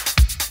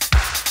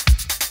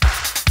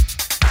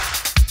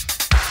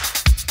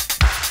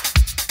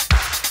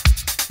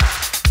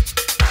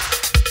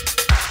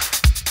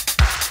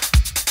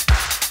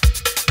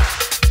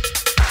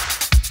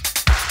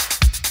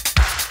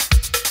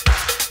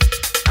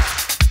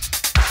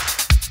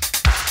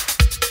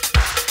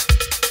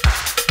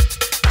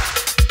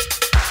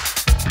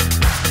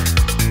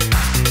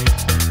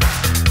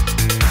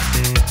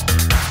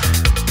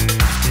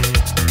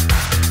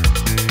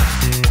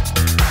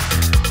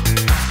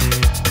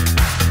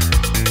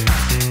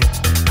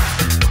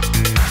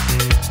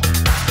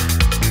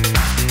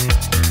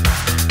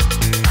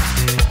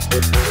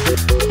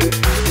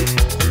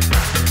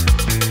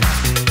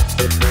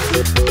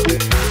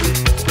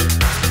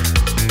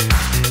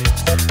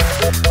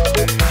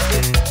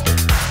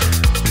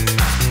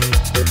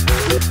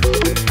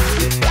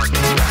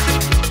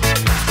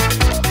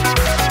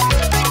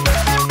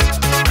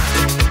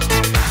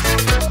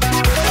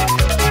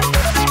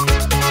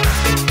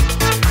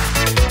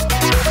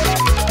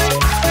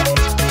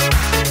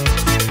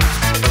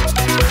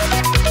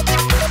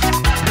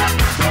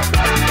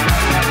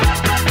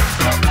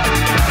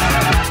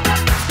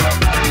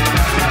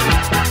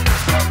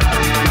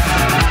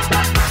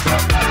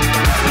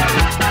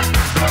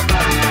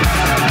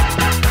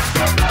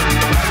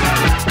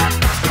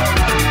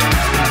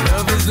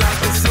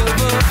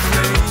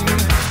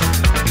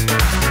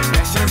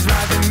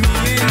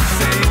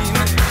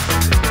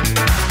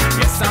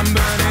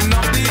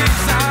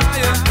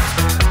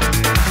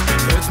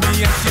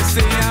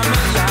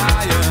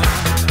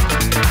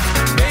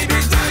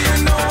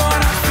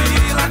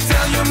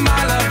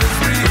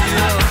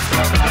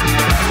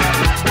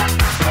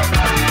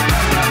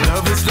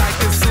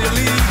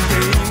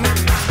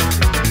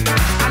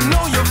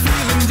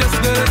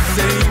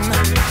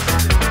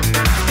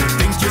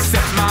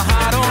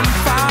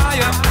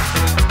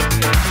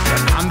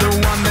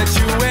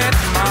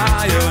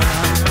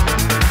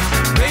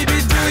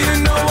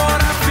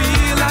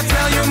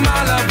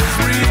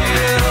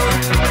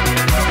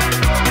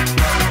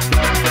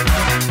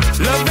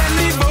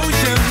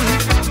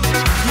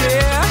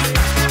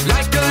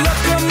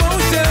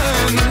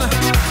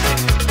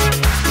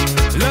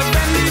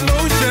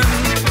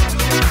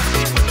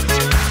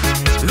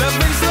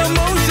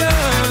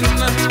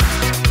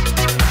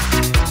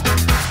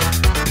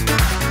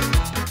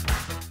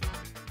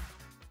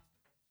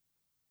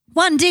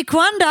 One Dick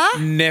Wonder.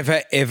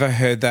 Never ever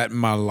heard that in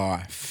my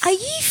life. Are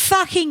you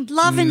fucking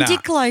loving Nah.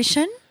 dick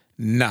lotion?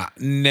 Nah,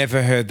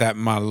 never heard that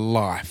in my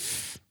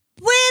life.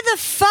 Where the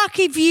fuck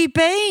have you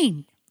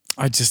been?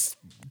 I just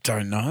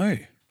don't know.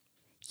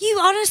 You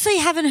honestly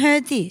haven't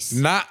heard this?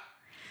 Nah.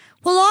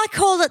 Well, I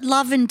call it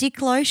love and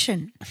dick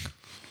lotion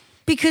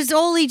because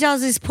all he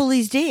does is pull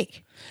his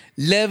dick.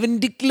 Love and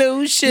dick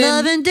lotion.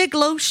 Love and dick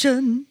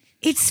lotion.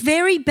 It's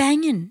very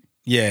banging.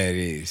 Yeah, it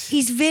is.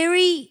 He's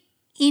very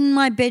in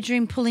my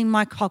bedroom pulling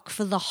my cock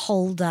for the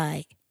whole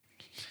day.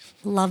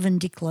 Love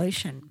and dick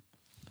lotion.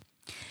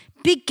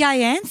 Big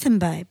gay anthem,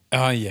 babe.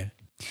 Oh, yeah.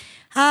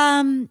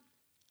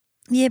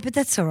 Yeah, but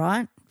that's all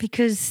right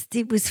because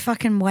it was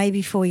fucking way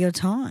before your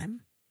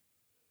time.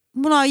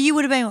 Well, no, you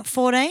would have been, what,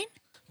 14?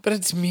 But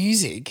it's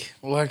music.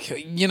 Like,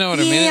 you know what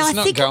I mean? Yeah, It's I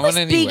not think it going was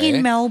anywhere. big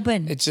in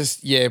Melbourne. It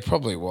just, yeah, it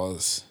probably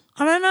was.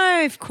 I don't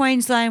know if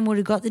Queensland would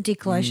have got the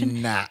dick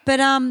lotion. Nah.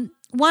 But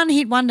one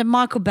hit wonder,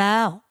 Michael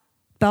Bowe.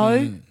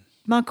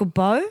 Michael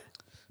Bowe.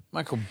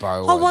 Michael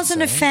Bowe. I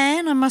wasn't a I'd say.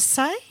 fan, I must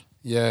say.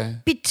 Yeah.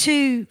 Bit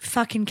too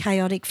fucking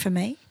chaotic for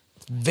me.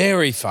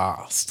 Very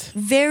fast.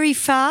 Very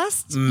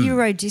fast,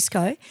 Euro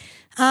disco.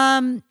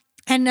 And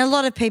a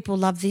lot of people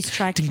love this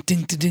track.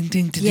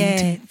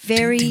 Yeah,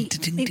 very.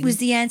 It was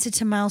the answer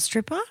to Male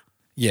Stripper.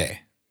 Yeah.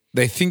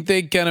 They think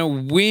they're going to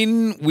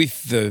win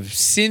with the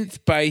synth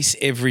bass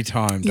every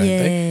time, don't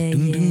they? Yeah,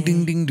 Ding, ding, yeah.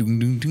 ding, ding, ding,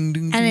 ding, ding,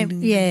 ding, And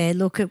ding. yeah,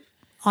 look,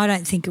 I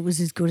don't think it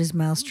was as good as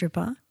Male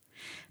Stripper,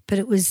 but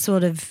it was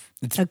sort of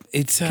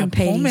It's poor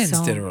competing man's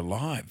song. dead or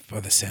alive by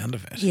the sound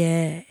of it.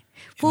 Yeah.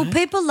 Well,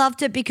 people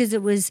loved it because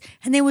it was,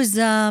 and there was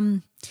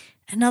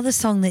another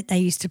song that they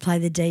used to play,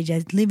 the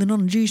DJs, Living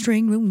on a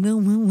G-string. Living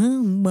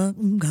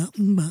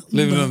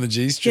on the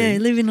G-string. Yeah,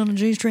 Living on a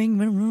G-string.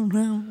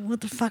 What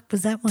the fuck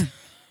was that one?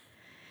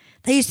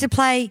 They used to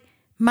play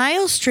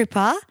Male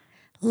Stripper,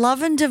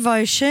 Love and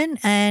Devotion,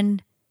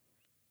 and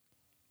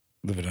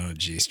Living on a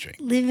G-string.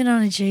 Living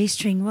on a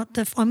G-string. What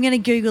the? I'm going to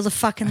Google the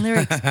fucking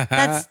lyrics.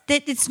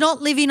 It's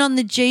not Living on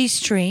the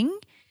G-string,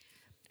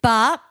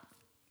 but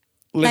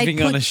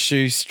Living on put- a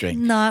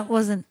shoestring. no, it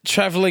wasn't.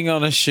 Travelling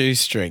on a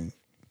shoestring.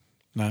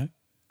 No?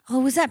 Oh,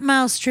 was that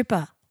Male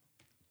Stripper?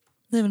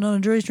 Living on a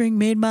G-string,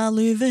 made my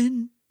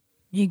living.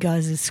 You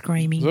guys are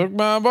screaming. Look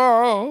my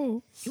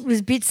ball. It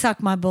was Bit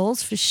Suck My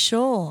Balls for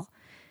sure.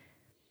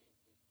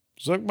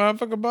 Suck my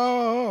fucking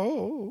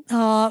ball.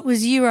 Oh, it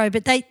was Euro,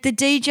 but the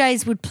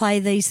DJs would play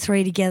these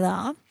three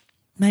together.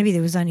 Maybe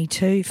there was only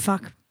two.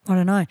 Fuck, I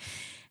don't know.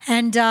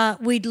 And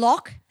we'd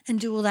lock and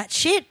do all that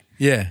shit.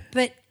 Yeah.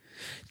 But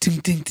Ding,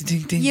 ding, ding,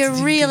 ding, ding, you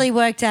ding, really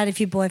worked out if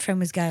your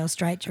boyfriend was gay or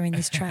straight during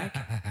this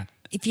track.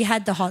 If you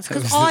had the hots.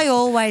 Because was I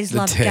always the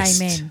loved test.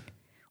 gay men.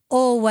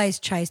 Always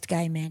chased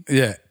gay men. ding.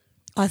 Yeah.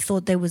 I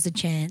thought there was a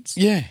chance.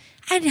 Yeah.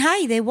 And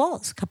hey, there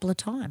was a couple of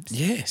times.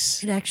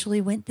 Yes. It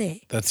actually went there.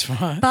 That's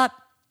right. But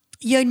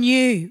you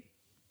knew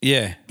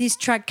yeah. this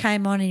track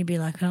came on and you'd be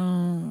like,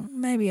 oh,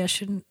 maybe I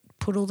shouldn't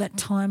put all that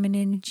time and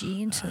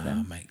energy into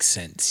them. Makes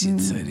sense.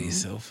 You'd say to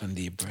yourself under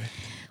your breath.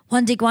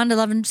 One Dick Wonder,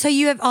 Love and... So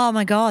you have... Oh,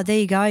 my God, there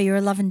you go. You're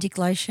a Love and Dick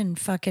Lotion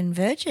fucking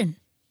virgin.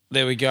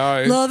 There we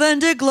go. Love and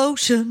Dick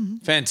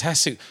Lotion.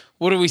 Fantastic.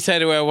 What do we say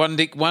to our One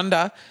Dick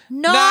Wonder?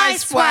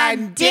 Nice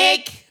one,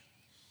 Dick.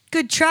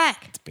 Good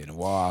track. It's been a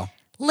while.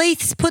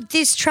 Leith's put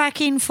this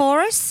track in for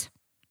us.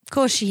 Of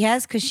course she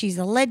has because she's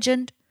a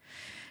legend.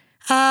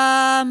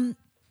 Now,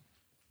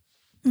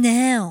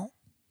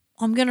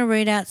 I'm going to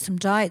read out some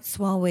dates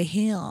while we're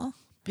here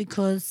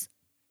because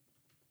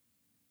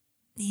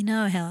you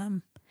know how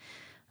I'm...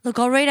 Look,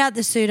 I'll read out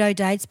the pseudo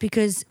dates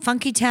because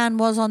Funky Town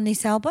was on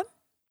this album.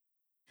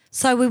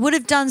 So we would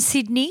have done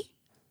Sydney.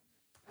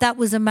 That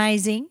was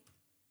amazing.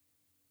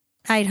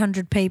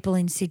 800 people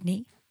in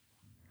Sydney.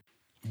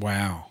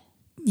 Wow.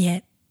 Yeah.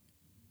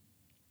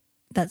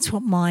 That's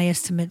what my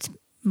estimate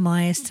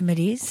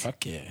is.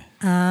 Fuck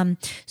yeah.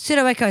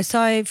 Pseudo Echo.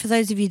 So for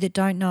those of you that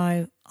don't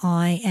know,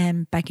 I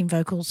am backing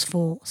vocals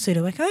for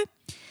Pseudo Echo.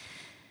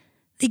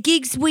 The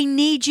gigs we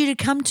need you to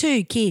come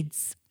to,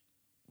 kids.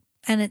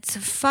 And it's a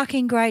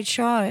fucking great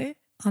show.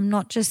 I'm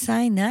not just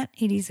saying that.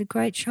 It is a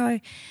great show.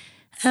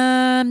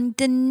 The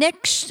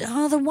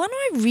one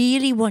I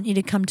really want you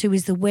to come to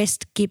is the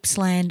West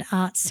Gippsland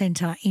Arts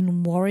Centre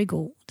in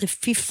Warragul, the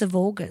 5th of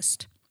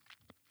August.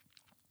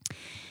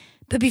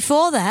 But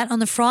before that, on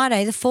the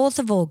Friday, the 4th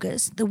of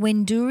August, the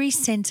Wenduri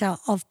Centre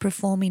of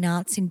Performing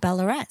Arts in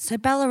Ballarat. So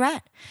Ballarat.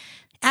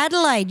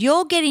 Adelaide,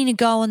 you're getting to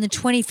go on the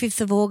 25th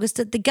of August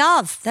at the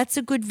Gov. That's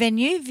a good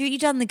venue. Have you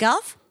done the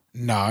Gov?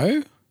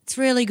 No. It's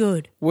really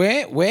good.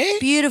 Where?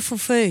 Beautiful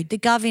food. The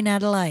Gov in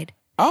Adelaide.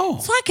 Oh.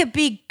 It's like a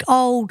big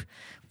old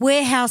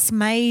warehouse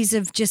maze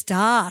of just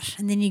art,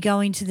 and then you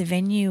go into the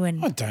venue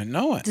and I don't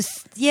know it.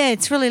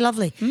 it's really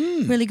lovely,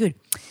 really good.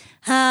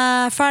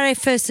 Friday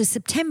 1st of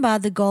September,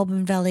 the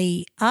Goulburn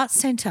Valley Arts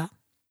Centre.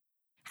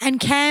 And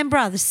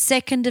Canberra, the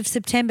 2nd of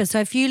September. So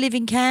if you live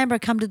in Canberra,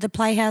 come to the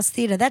Playhouse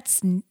Theatre.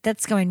 That's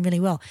going really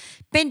well.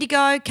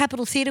 Bendigo,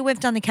 Capitol Theatre. We've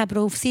done the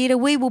Capitol Theatre.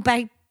 We will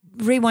back.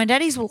 Rewind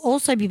Daddies will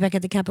also be back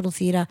at the Capitol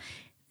Theatre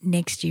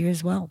next year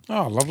as well.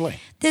 Oh, lovely.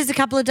 There's a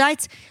couple of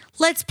dates.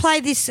 Let's play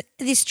this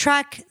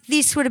track.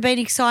 This would have been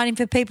exciting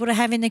for people to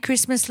have in their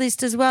Christmas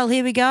list as well.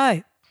 Here we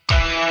go.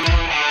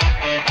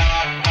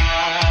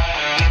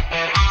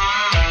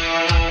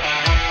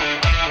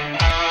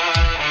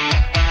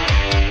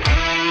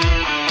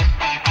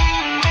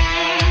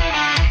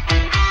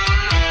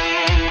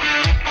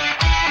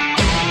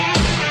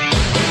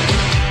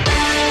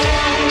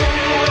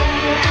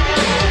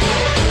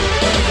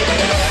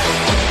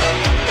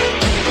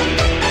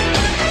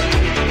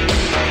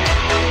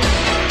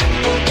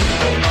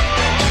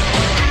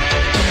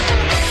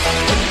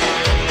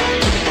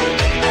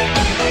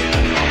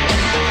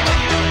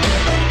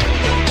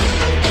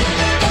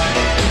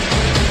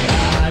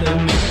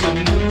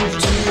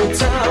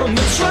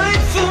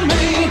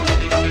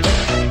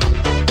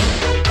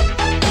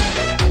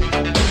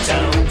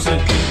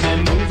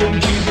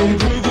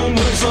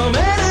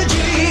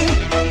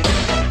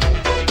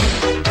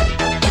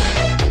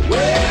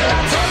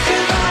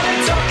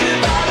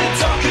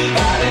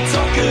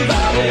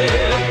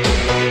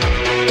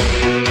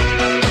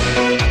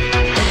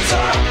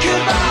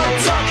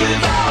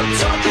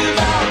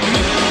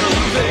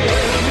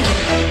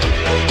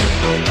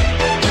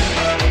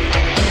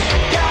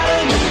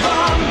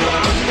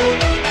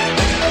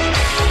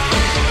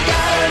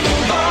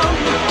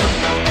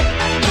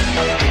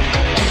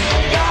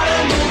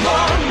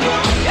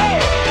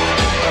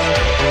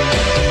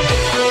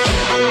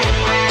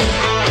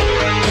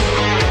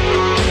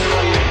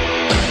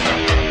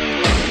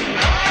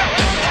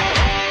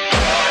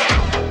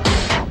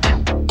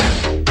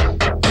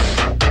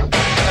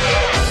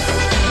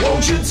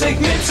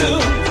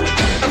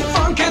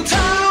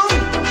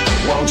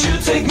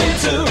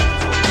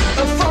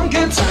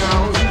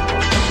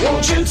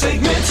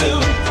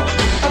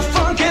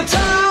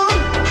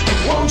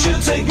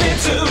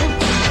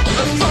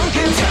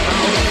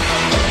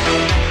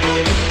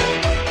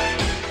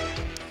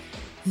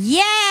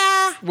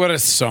 Yeah. What a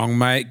song,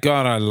 mate.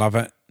 God, I love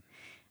it.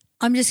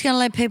 I'm just going to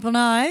let people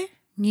know,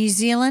 New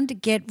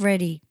Zealand, get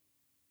ready.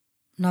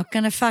 Not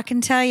going to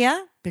fucking tell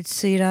you, but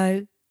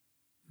pseudo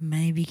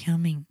may be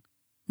coming.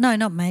 No,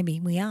 not maybe.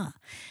 We are.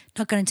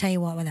 Not going to tell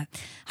you what with that.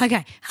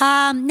 Okay.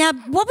 Now,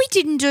 what we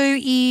didn't do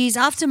is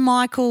after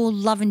Michael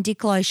Love and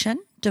Dick Lotion,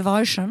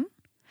 Devotion,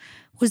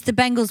 was the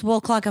Bengals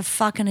Walk Like a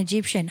Fucking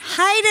Egyptian.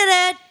 Hated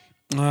it.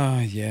 Oh,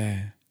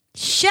 yeah.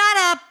 Shut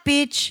up,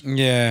 bitch.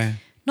 Yeah.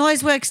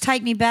 Noiseworks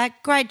Take Me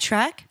Back. Great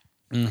track.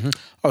 Mm-hmm.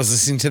 I was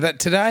listening to that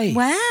today.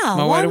 Wow.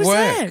 My Why way to was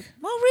work. that?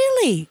 Well,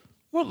 really?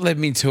 What led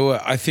me to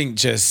it? I think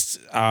just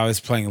I was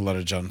playing a lot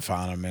of John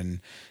Farnham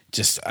and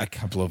just a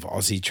couple of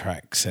Aussie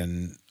tracks,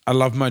 and I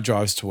love my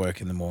drives to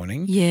work in the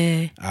morning.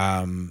 Yeah.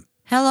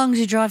 How long does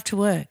your drive to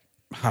work?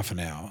 Half an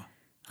hour.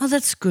 Oh,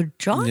 that's a good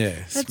drive.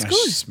 Yeah, That's good.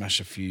 smash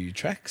a few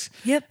tracks.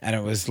 Yep. And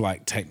it was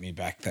like Take Me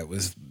Back. That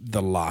was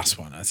the last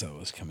one as I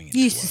was coming into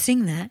You used to work.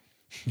 sing that.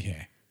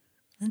 Yeah.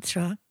 That's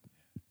right.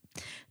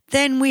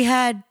 Then we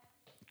had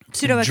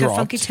Pseudo Echo Dropped.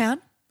 Funky Town.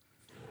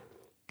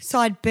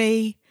 Side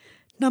B,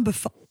 number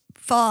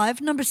 5.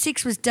 Number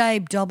 6 was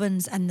Dave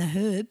Dobbins and the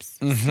Herbs,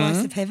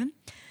 Slice of Heaven.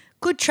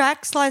 Good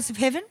track, Slice of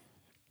Heaven.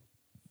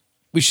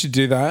 We should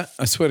do that.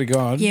 I swear to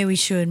God. Yeah, we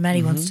should.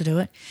 Maddie wants to do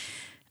it.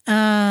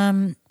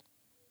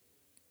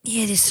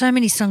 Yeah, there's so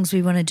many songs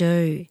we want to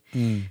do.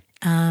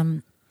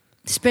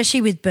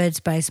 Especially with Bird's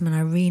Basement,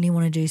 I really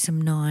want to do some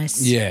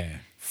nice Yeah.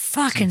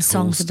 fucking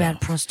Some cool songs about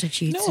stuff.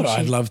 prostitutes. You know and what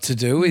I'd shit. love to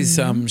do is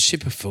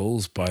Ship of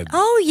Fools by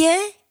Oh,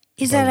 yeah.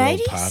 Is by that World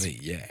 80s? Party.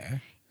 Yeah.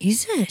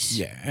 Is it?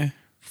 Yeah.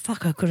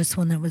 Fuck, I could have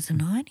sworn that was the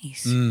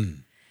 90s.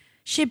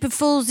 Ship of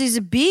Fools is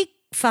a big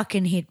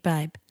fucking hit,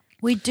 babe.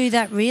 We do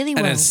that really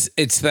And well.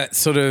 it's that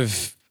sort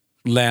of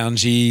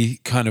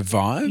loungy kind of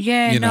vibe.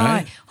 Yeah, you no.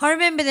 know? I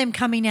remember them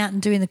coming out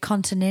and doing the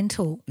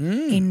Continental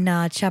in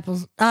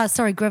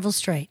Greville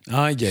Street.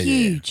 Oh, yeah,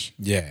 Huge.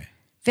 Yeah.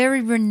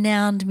 Very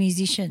renowned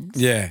musicians,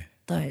 Yeah.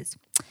 those.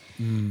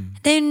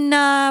 Then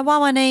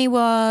Y1E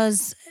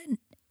was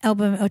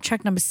album or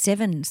track number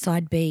 7,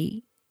 side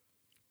B,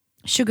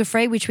 Sugar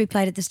Free, which we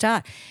played at the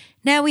start.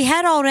 Now we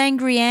had old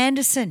Angry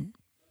Anderson.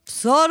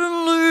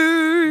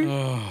 Suddenly.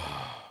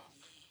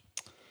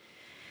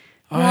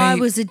 Why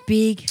was it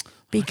big?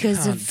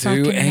 Because of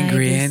fucking do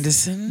Angry Neighbours.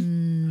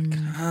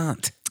 Anderson?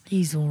 Can't.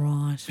 He's all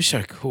right. Wish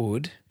I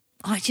could.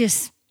 I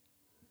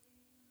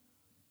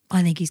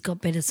think he's got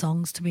better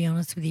songs, to be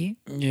honest with you.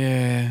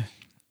 Yeah.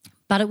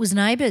 But it was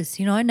Neighbours,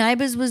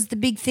 Neighbours was the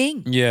big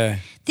thing. Yeah.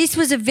 This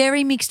was a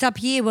very mixed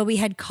up year where we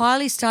had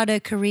Kylie start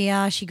her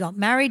career. She got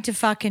married to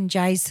fucking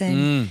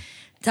Jason.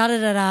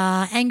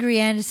 Da-da-da-da. Angry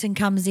Anderson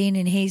comes in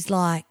and he's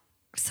like,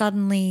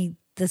 suddenly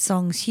the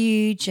song's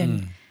huge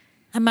and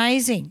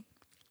amazing.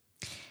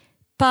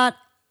 But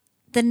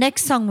the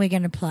next song we're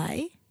going to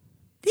play,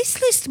 this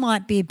list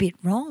might be a bit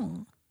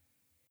wrong.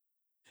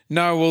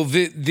 No, well,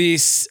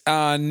 this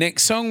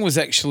next song was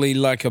actually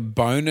like a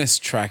bonus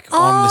track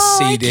on the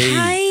CD.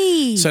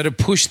 Okay. Really? So to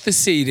push the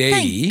CD.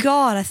 Thank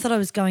God. I thought I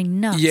was going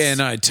nuts. Yeah,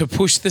 no. To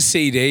push the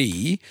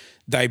CD,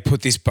 they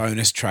put this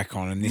bonus track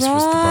on, and this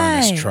was the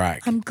bonus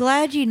track. I'm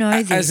glad you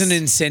know this. As an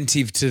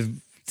incentive to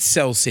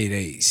sell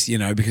CDs,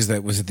 because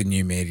that was the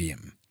new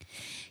medium.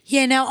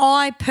 Yeah, now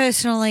I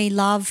personally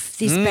love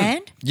this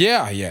band.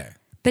 Yeah.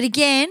 But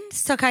again,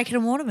 Stock Aitken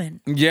and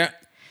Waterman. Yeah,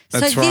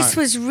 that's so right. this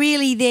was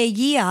really their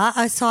year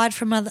aside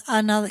from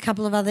another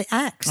couple of other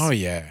acts. Oh,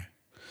 yeah.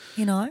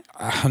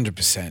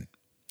 100%.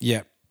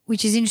 Yeah.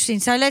 Which is interesting.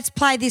 So let's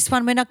play this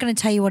one. We're not going to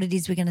tell you what it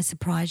is. We're going to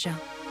surprise you.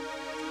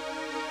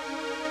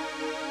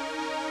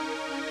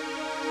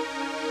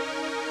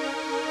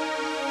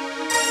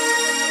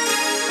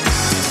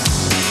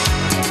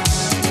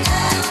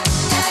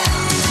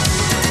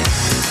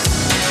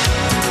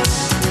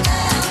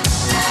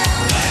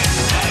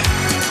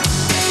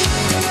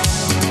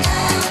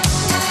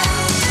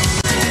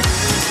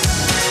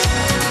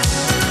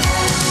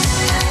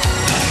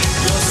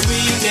 Your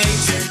sweet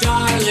nature,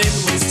 darling,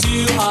 was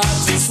too hard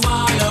to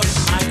swallow.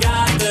 I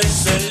got the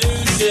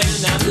solution.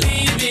 I'm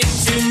leaving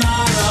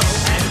tomorrow.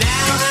 And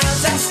now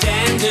as I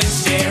stand and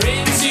stare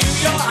into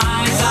your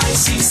eyes, I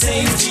see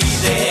safety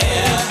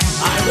there.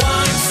 I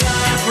want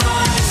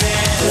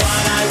surprises.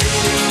 What I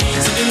really need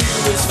to do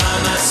is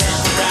find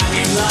myself a brand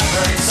new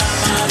lover.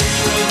 Somebody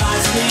who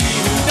likes me,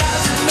 who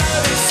doesn't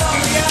notice all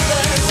the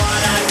others.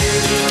 What I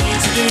really need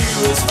to do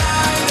is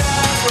find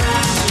a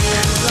brand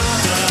new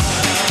lover.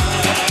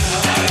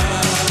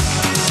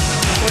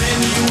 When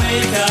you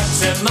wake up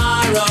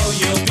tomorrow,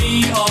 you'll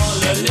be all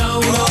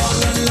alone. All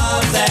the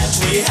love that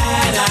we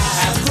had, I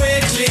have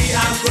quickly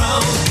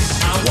outgrown.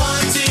 I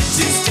wanted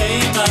to stay,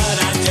 but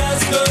I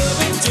just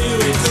couldn't do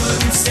it.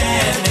 Couldn't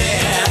stand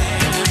there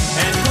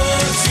and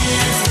put you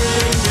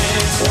through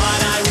it. What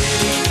I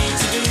really need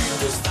to do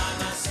is find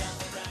myself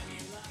a brand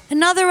new life.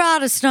 Another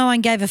artist no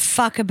one gave a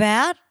fuck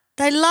about.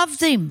 They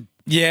loved him.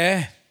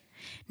 Yeah.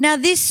 Now,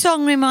 this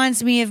song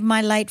reminds me of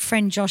my late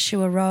friend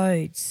Joshua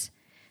Rhodes,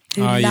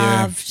 who Oh,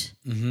 yeah. loved.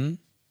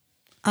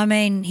 I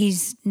mean,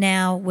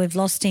 we've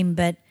lost him,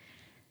 but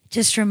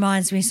just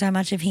reminds me so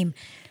much of him.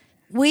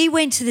 We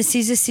went to the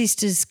Scissor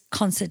Sisters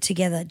concert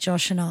together,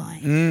 Josh and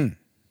I.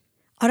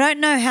 I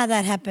don't know how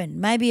that happened.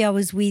 Maybe I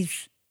was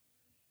with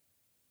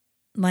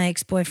my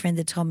ex-boyfriend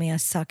that told me I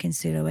suck in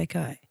pseudo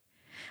echo.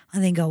 I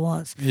think I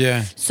was.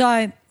 Yeah.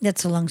 So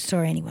that's a long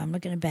story anyway. I'm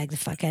not going to bag the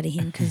fuck out of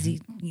him because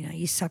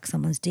you suck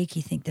someone's dick,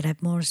 you think they'd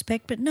have more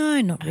respect, but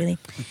no, not really.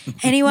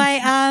 Anyway,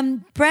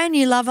 brand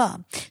new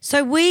lover.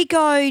 So we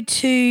go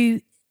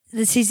to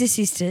the Scissor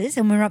Sisters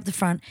and we're up the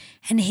front,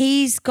 and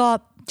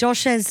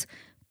Josh has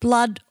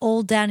blood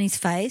all down his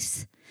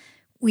face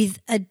with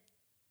I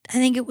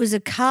think it was a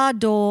car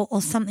door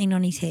or something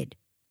on his head.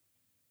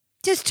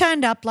 Just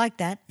turned up like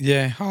that.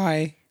 Yeah.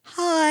 Hi.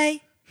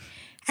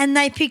 And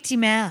they picked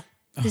him out.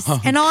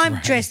 And I'm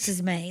dressed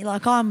as me.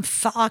 Like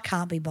I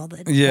can't be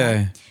bothered. Yeah.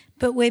 Right?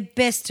 But we're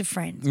best of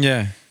friends.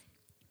 Yeah.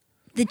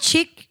 The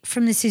chick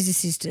from the Scissor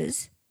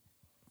Sisters,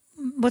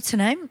 what's her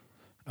name?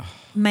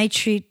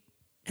 Matri.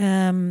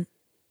 I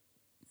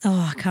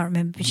can't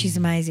remember, but she's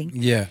amazing.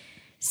 Yeah.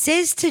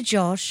 Says to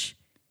Josh,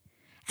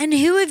 "And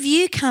who have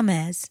you come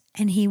as?"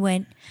 And he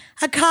went,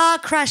 "A car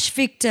crash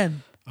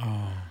victim."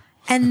 Oh.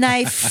 And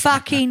they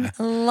fucking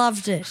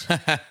loved it.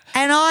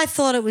 And I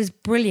thought it was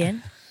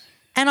brilliant.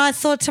 And I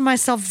thought to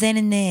myself then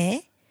and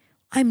there,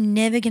 I'm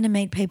never going to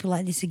meet people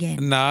like this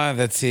again. No,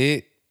 that's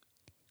it.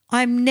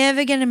 I'm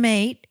never going to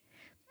meet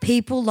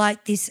people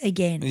like this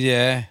again.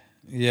 Yeah.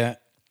 Yeah.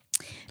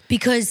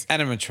 Because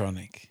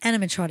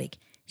Animatronic.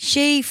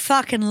 she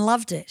fucking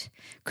loved it.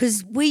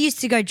 Because we used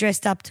to go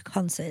dressed up to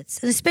concerts,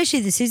 and especially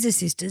the Scissor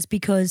Sisters,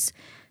 because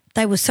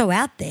they were so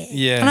out there.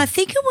 Yeah. And I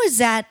think it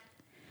was at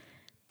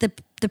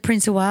the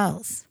Prince of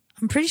Wales.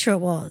 I'm pretty sure it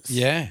was.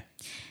 Yeah.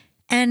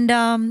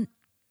 And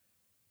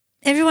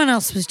everyone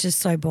else was just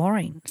so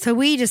boring. So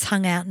we just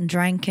hung out and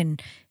drank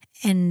and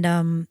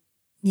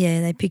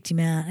they picked him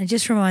out. It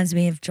just reminds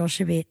me of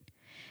Josh a bit,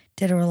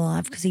 dead or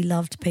alive, because he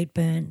loved Pete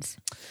Burns.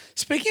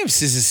 Speaking of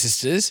Scissor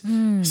Sisters,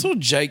 I saw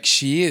Jake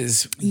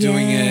Shears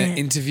doing an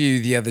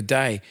interview the other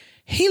day.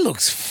 He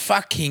looks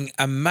fucking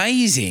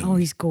amazing. Oh,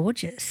 he's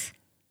gorgeous.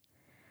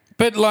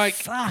 But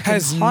Fucking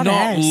has hot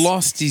not ass.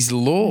 lost his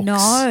looks.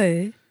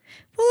 No.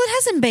 Well, it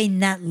hasn't been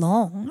that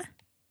long.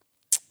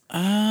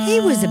 He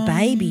was a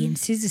baby in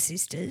Scissor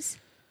Sisters.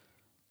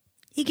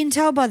 You can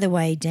tell by the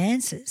way he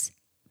dances.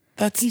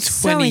 That's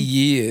He's 20 so in-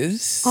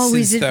 years Oh,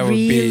 since is it they were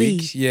really?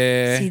 big.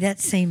 Yeah. See, that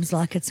seems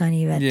like it's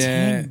only about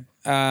yeah.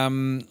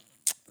 10.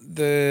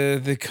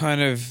 The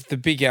kind of the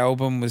big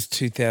album was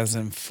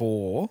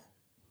 2004.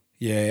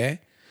 Yeah.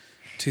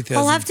 2004.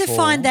 I'll have to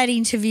find that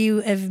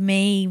interview of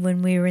me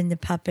when we were in the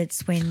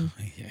Puppets when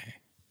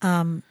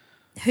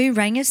who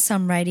rang us?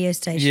 Some radio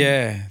station.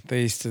 Yeah,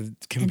 they used to And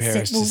compare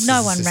said, us to well, no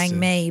Scissor one rang Sisters.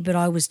 me, but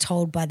I was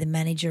told by the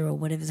manager or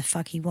whatever the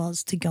fuck he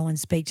was to go and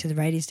speak to the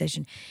radio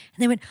station.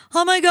 And they went,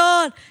 "Oh my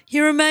God,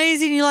 you're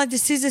amazing. You're like the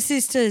Scissor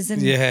Sisters."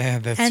 And Yeah,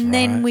 that's And right.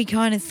 then we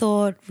kind of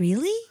thought,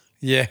 really?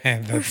 Yeah, We're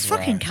a that's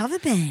fucking right. cover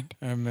band.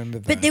 I remember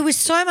that. But there was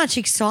so much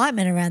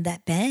excitement around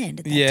that band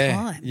at that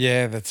time.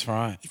 Yeah, that's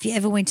right. If you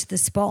ever went to the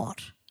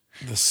spot.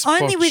 The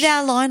spot. Only with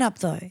our lineup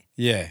though.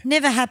 Yeah.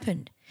 Never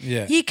happened.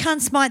 Yeah. You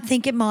cunts might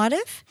think it might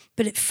have,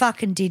 but it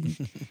fucking didn't.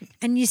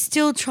 And you're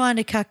still trying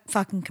to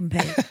fucking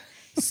compete.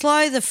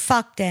 Slow the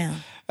fuck down.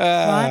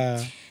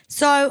 Right?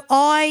 So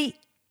I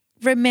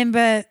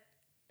remember,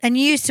 and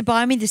you used to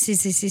buy me the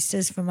Sister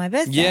Sisters for my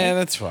birthday. Yeah,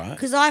 that's right.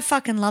 Because I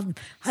fucking loved them.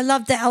 I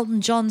loved the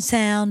Elton John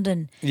sound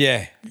and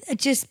Yeah.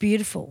 it's just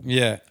beautiful.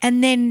 Yeah.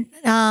 And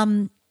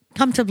then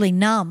Comfortably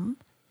Numb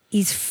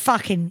is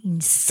fucking They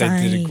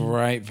insane. did a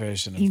great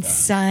version of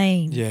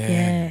Insane. Yeah.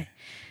 Yeah.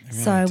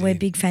 So we're did.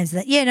 big fans of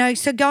that. Yeah, no,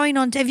 so going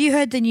on, have you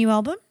heard the new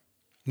album?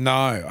 that. No,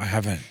 I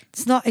haven't.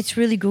 It's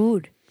really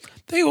good.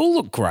 They all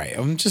look great.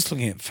 I'm just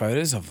looking at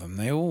photos of them.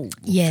 They all look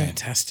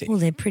fantastic. Well,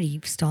 they're pretty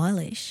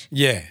stylish.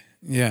 Yeah,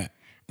 yeah.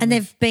 And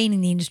they've been in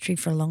the industry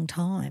for a long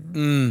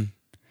time.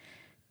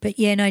 But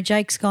yeah, no,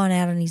 Jake's gone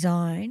out on his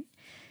own.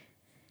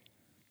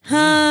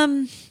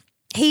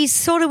 He's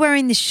sort of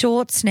wearing the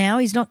shorts now.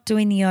 He's not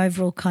doing the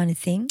overall kind of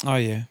thing. Oh,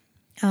 yeah.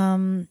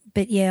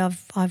 But yeah,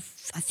 I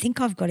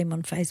think I've got him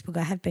on Facebook.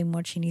 I have been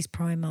watching his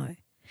promo.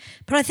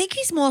 But I think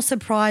he's more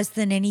surprised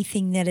than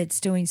anything that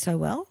it's doing so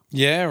well.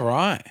 Yeah,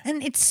 right.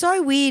 And it's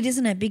so weird,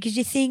 isn't it? Because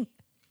you think,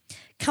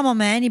 come on,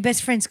 man, your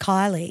best friend's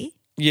Kylie.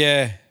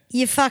 Yeah.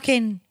 You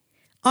fucking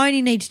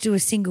only need to do a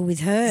single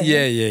with her.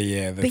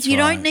 Yeah. That's But you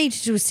right. don't need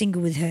to do a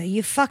single with her.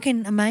 You're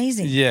fucking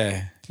amazing.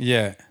 Yeah.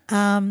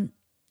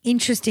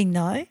 Interesting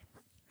though.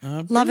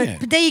 Love it. Brilliant.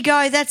 But there you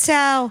go. That's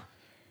our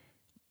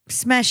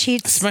Smash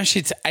Hits. Smash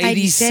Hits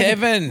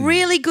 87.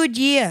 Really good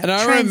year. And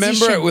I remember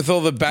Transition. it with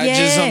all the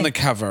badges Yeah. on the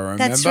cover,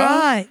 remember? That's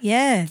right.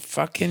 Yeah.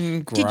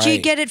 Fucking great. Did you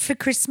get it for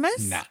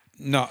Christmas? Nah.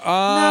 No,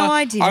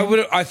 I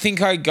didn't. I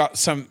think I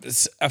got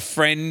a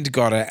friend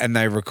got it and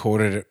they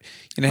recorded it.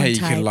 You know how On you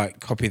can tape. like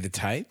copy the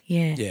tape?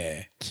 Yeah.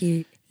 Yeah.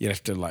 Cute. You'd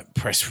have to like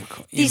press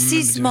record. You This remember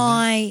is doing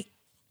my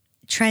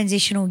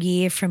transitional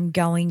year from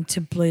going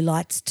to blue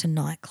lights to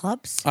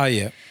nightclubs. that? Oh,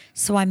 yeah.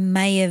 So I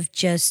may have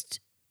just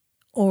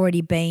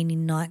already been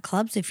in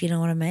nightclubs, if you know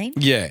what I mean.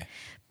 Yeah.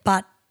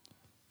 But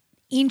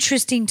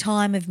interesting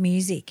time of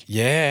music,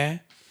 Yeah.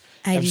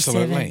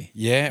 87. Absolutely.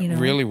 Yeah, you it know.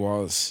 really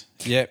was.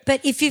 Yeah.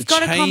 But if you've The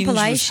got a change was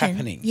compilation,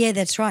 happening. yeah,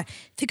 that's right.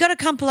 If you've got a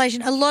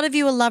compilation, a lot of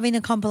you are loving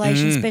the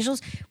compilation Mm.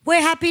 specials.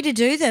 We're happy to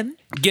do them.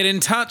 Get in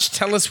touch.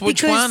 Tell us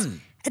which because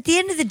one. at the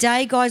end of the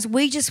day, guys,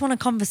 we just want a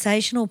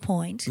conversational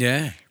point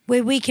Yeah.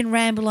 where we can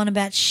ramble on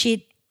about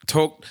shit.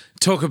 Talk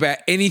about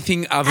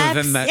anything other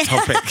than that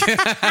topic.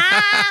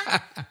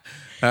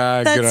 Good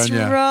on That's you.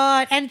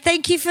 right. And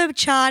thank you for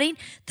charting.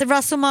 The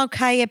Russell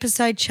Mulcahy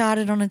episode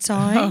charted on its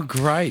own. Oh,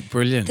 great.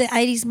 Brilliant. The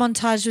 80s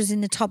montage was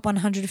in the top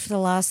 100 for the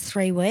last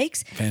 3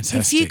 weeks. Fantastic.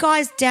 If you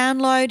guys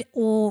download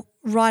or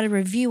write a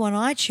review on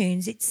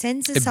iTunes, it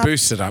sends us It up.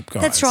 boosts it up,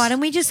 guys. That's right. And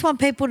we just want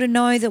people to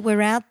know that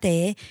we're out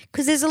there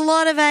because there's a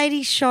lot of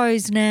 80s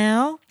shows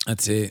now.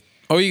 That's it.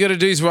 All you got to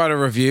do is write a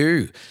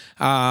review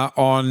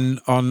on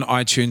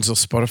iTunes or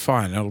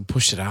Spotify and it'll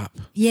push it up.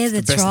 Yeah, It's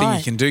that's the best thing right.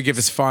 you can do. Give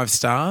us 5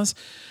 stars.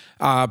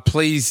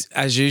 Please,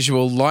 as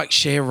usual, like,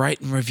 share, rate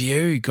and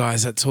review,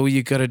 guys. That's all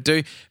you got to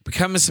do.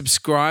 Become a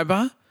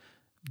subscriber.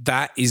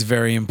 That is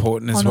very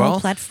important as On all well.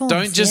 platforms,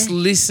 Don't just yeah.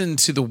 listen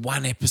to the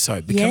one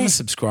episode. Become Yeah. a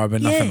subscriber.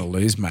 Nothing Yeah. to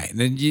lose, mate. And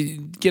then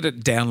you get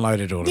it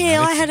downloaded automatically.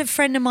 Yeah, I had a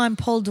friend of mine,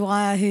 Paul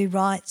Dwyer, who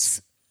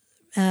writes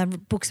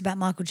books about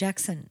Michael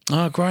Jackson.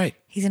 Oh, great.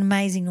 He's an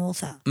amazing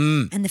author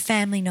and the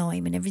family know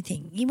him and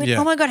everything. He went, Yeah.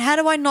 oh, my God, how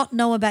do I not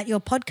know about your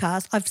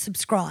podcast? I've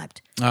subscribed.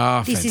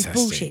 Oh, This is fantastic.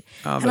 bullshit.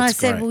 Oh, and I that's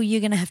said, great. well, you're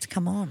going to have to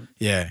come on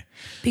Yeah.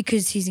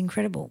 because he's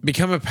incredible.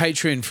 Become a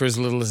Patreon for as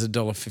little as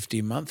 $1.50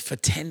 a month. For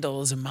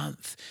 $10 a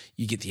month,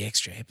 you get the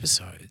extra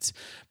episodes.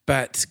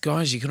 But,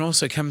 guys, you can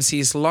also come and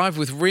see us live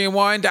with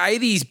Rewind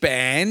 80s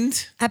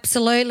Band.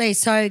 Absolutely.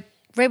 So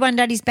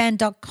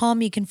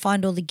rewinddaddiesband.com, you can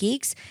find all the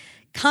gigs.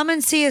 Come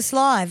and see us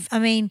live. I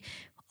mean,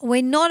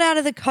 we're not out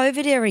of the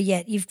COVID era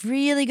yet. You've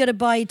really got to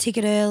buy your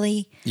ticket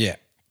early. Yeah.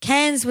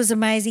 Cairns was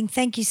amazing.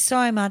 Thank you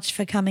so much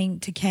for coming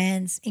to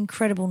Cairns.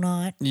 Incredible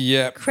night.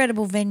 Yeah.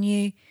 Incredible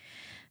venue.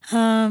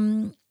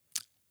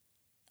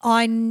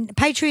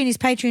 Patreon is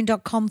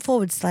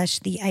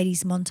patreon.com/the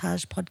 80s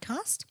montage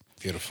podcast.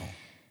 Beautiful.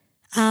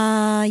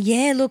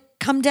 Yeah, look,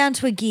 come down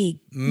to a gig.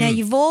 Now,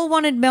 you've all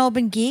wanted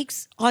Melbourne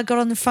gigs. I got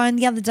on the phone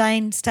the other day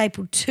and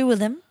stapled 2 of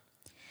them.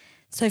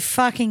 So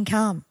fucking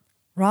come,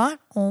 right?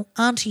 Or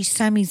Auntie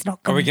Sammy's not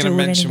Are we going to going do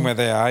to it mention anymore. where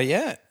they are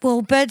yet?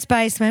 Well, Bird's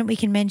Basement we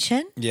can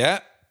mention, Yeah.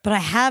 but I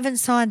haven't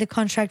signed the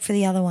contract for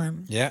the other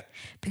one. Yeah.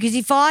 Because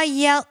if I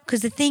yell,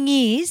 because the thing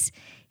is,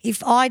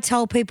 if I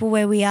tell people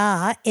where we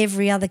are,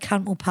 every other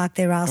cunt will park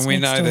their ass And we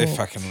next know door. they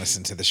fucking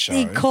listen to the show.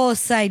 Of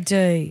course they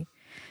do.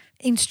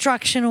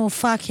 Instructional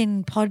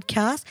fucking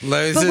podcast.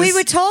 Losers. But we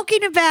were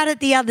talking about it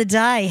the other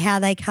day, how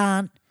they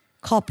can't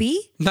copy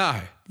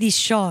No. this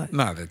show.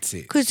 No, that's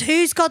it. Because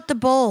who's got the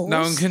balls?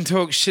 No one can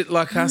talk shit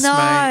like us, No,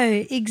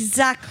 mate.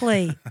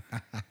 exactly.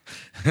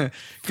 Good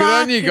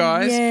on you Fucking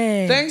guys.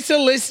 yeah. Thanks for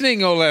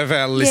listening, all of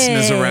our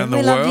listeners Yeah, around the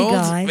we love you world.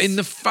 guys. In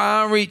the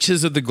far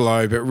reaches of the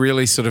globe, it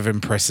really sort of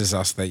impresses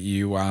us that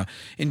you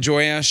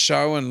enjoy our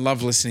show and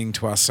love listening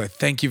to us. So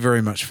thank you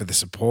very much for the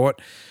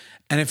support.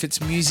 And if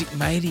it's music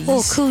mateys,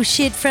 Or cool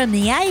shit from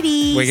the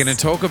 80s. we're going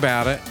to talk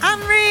about it.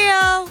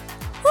 Unreal.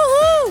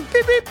 Woohoo.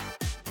 Beep, beep.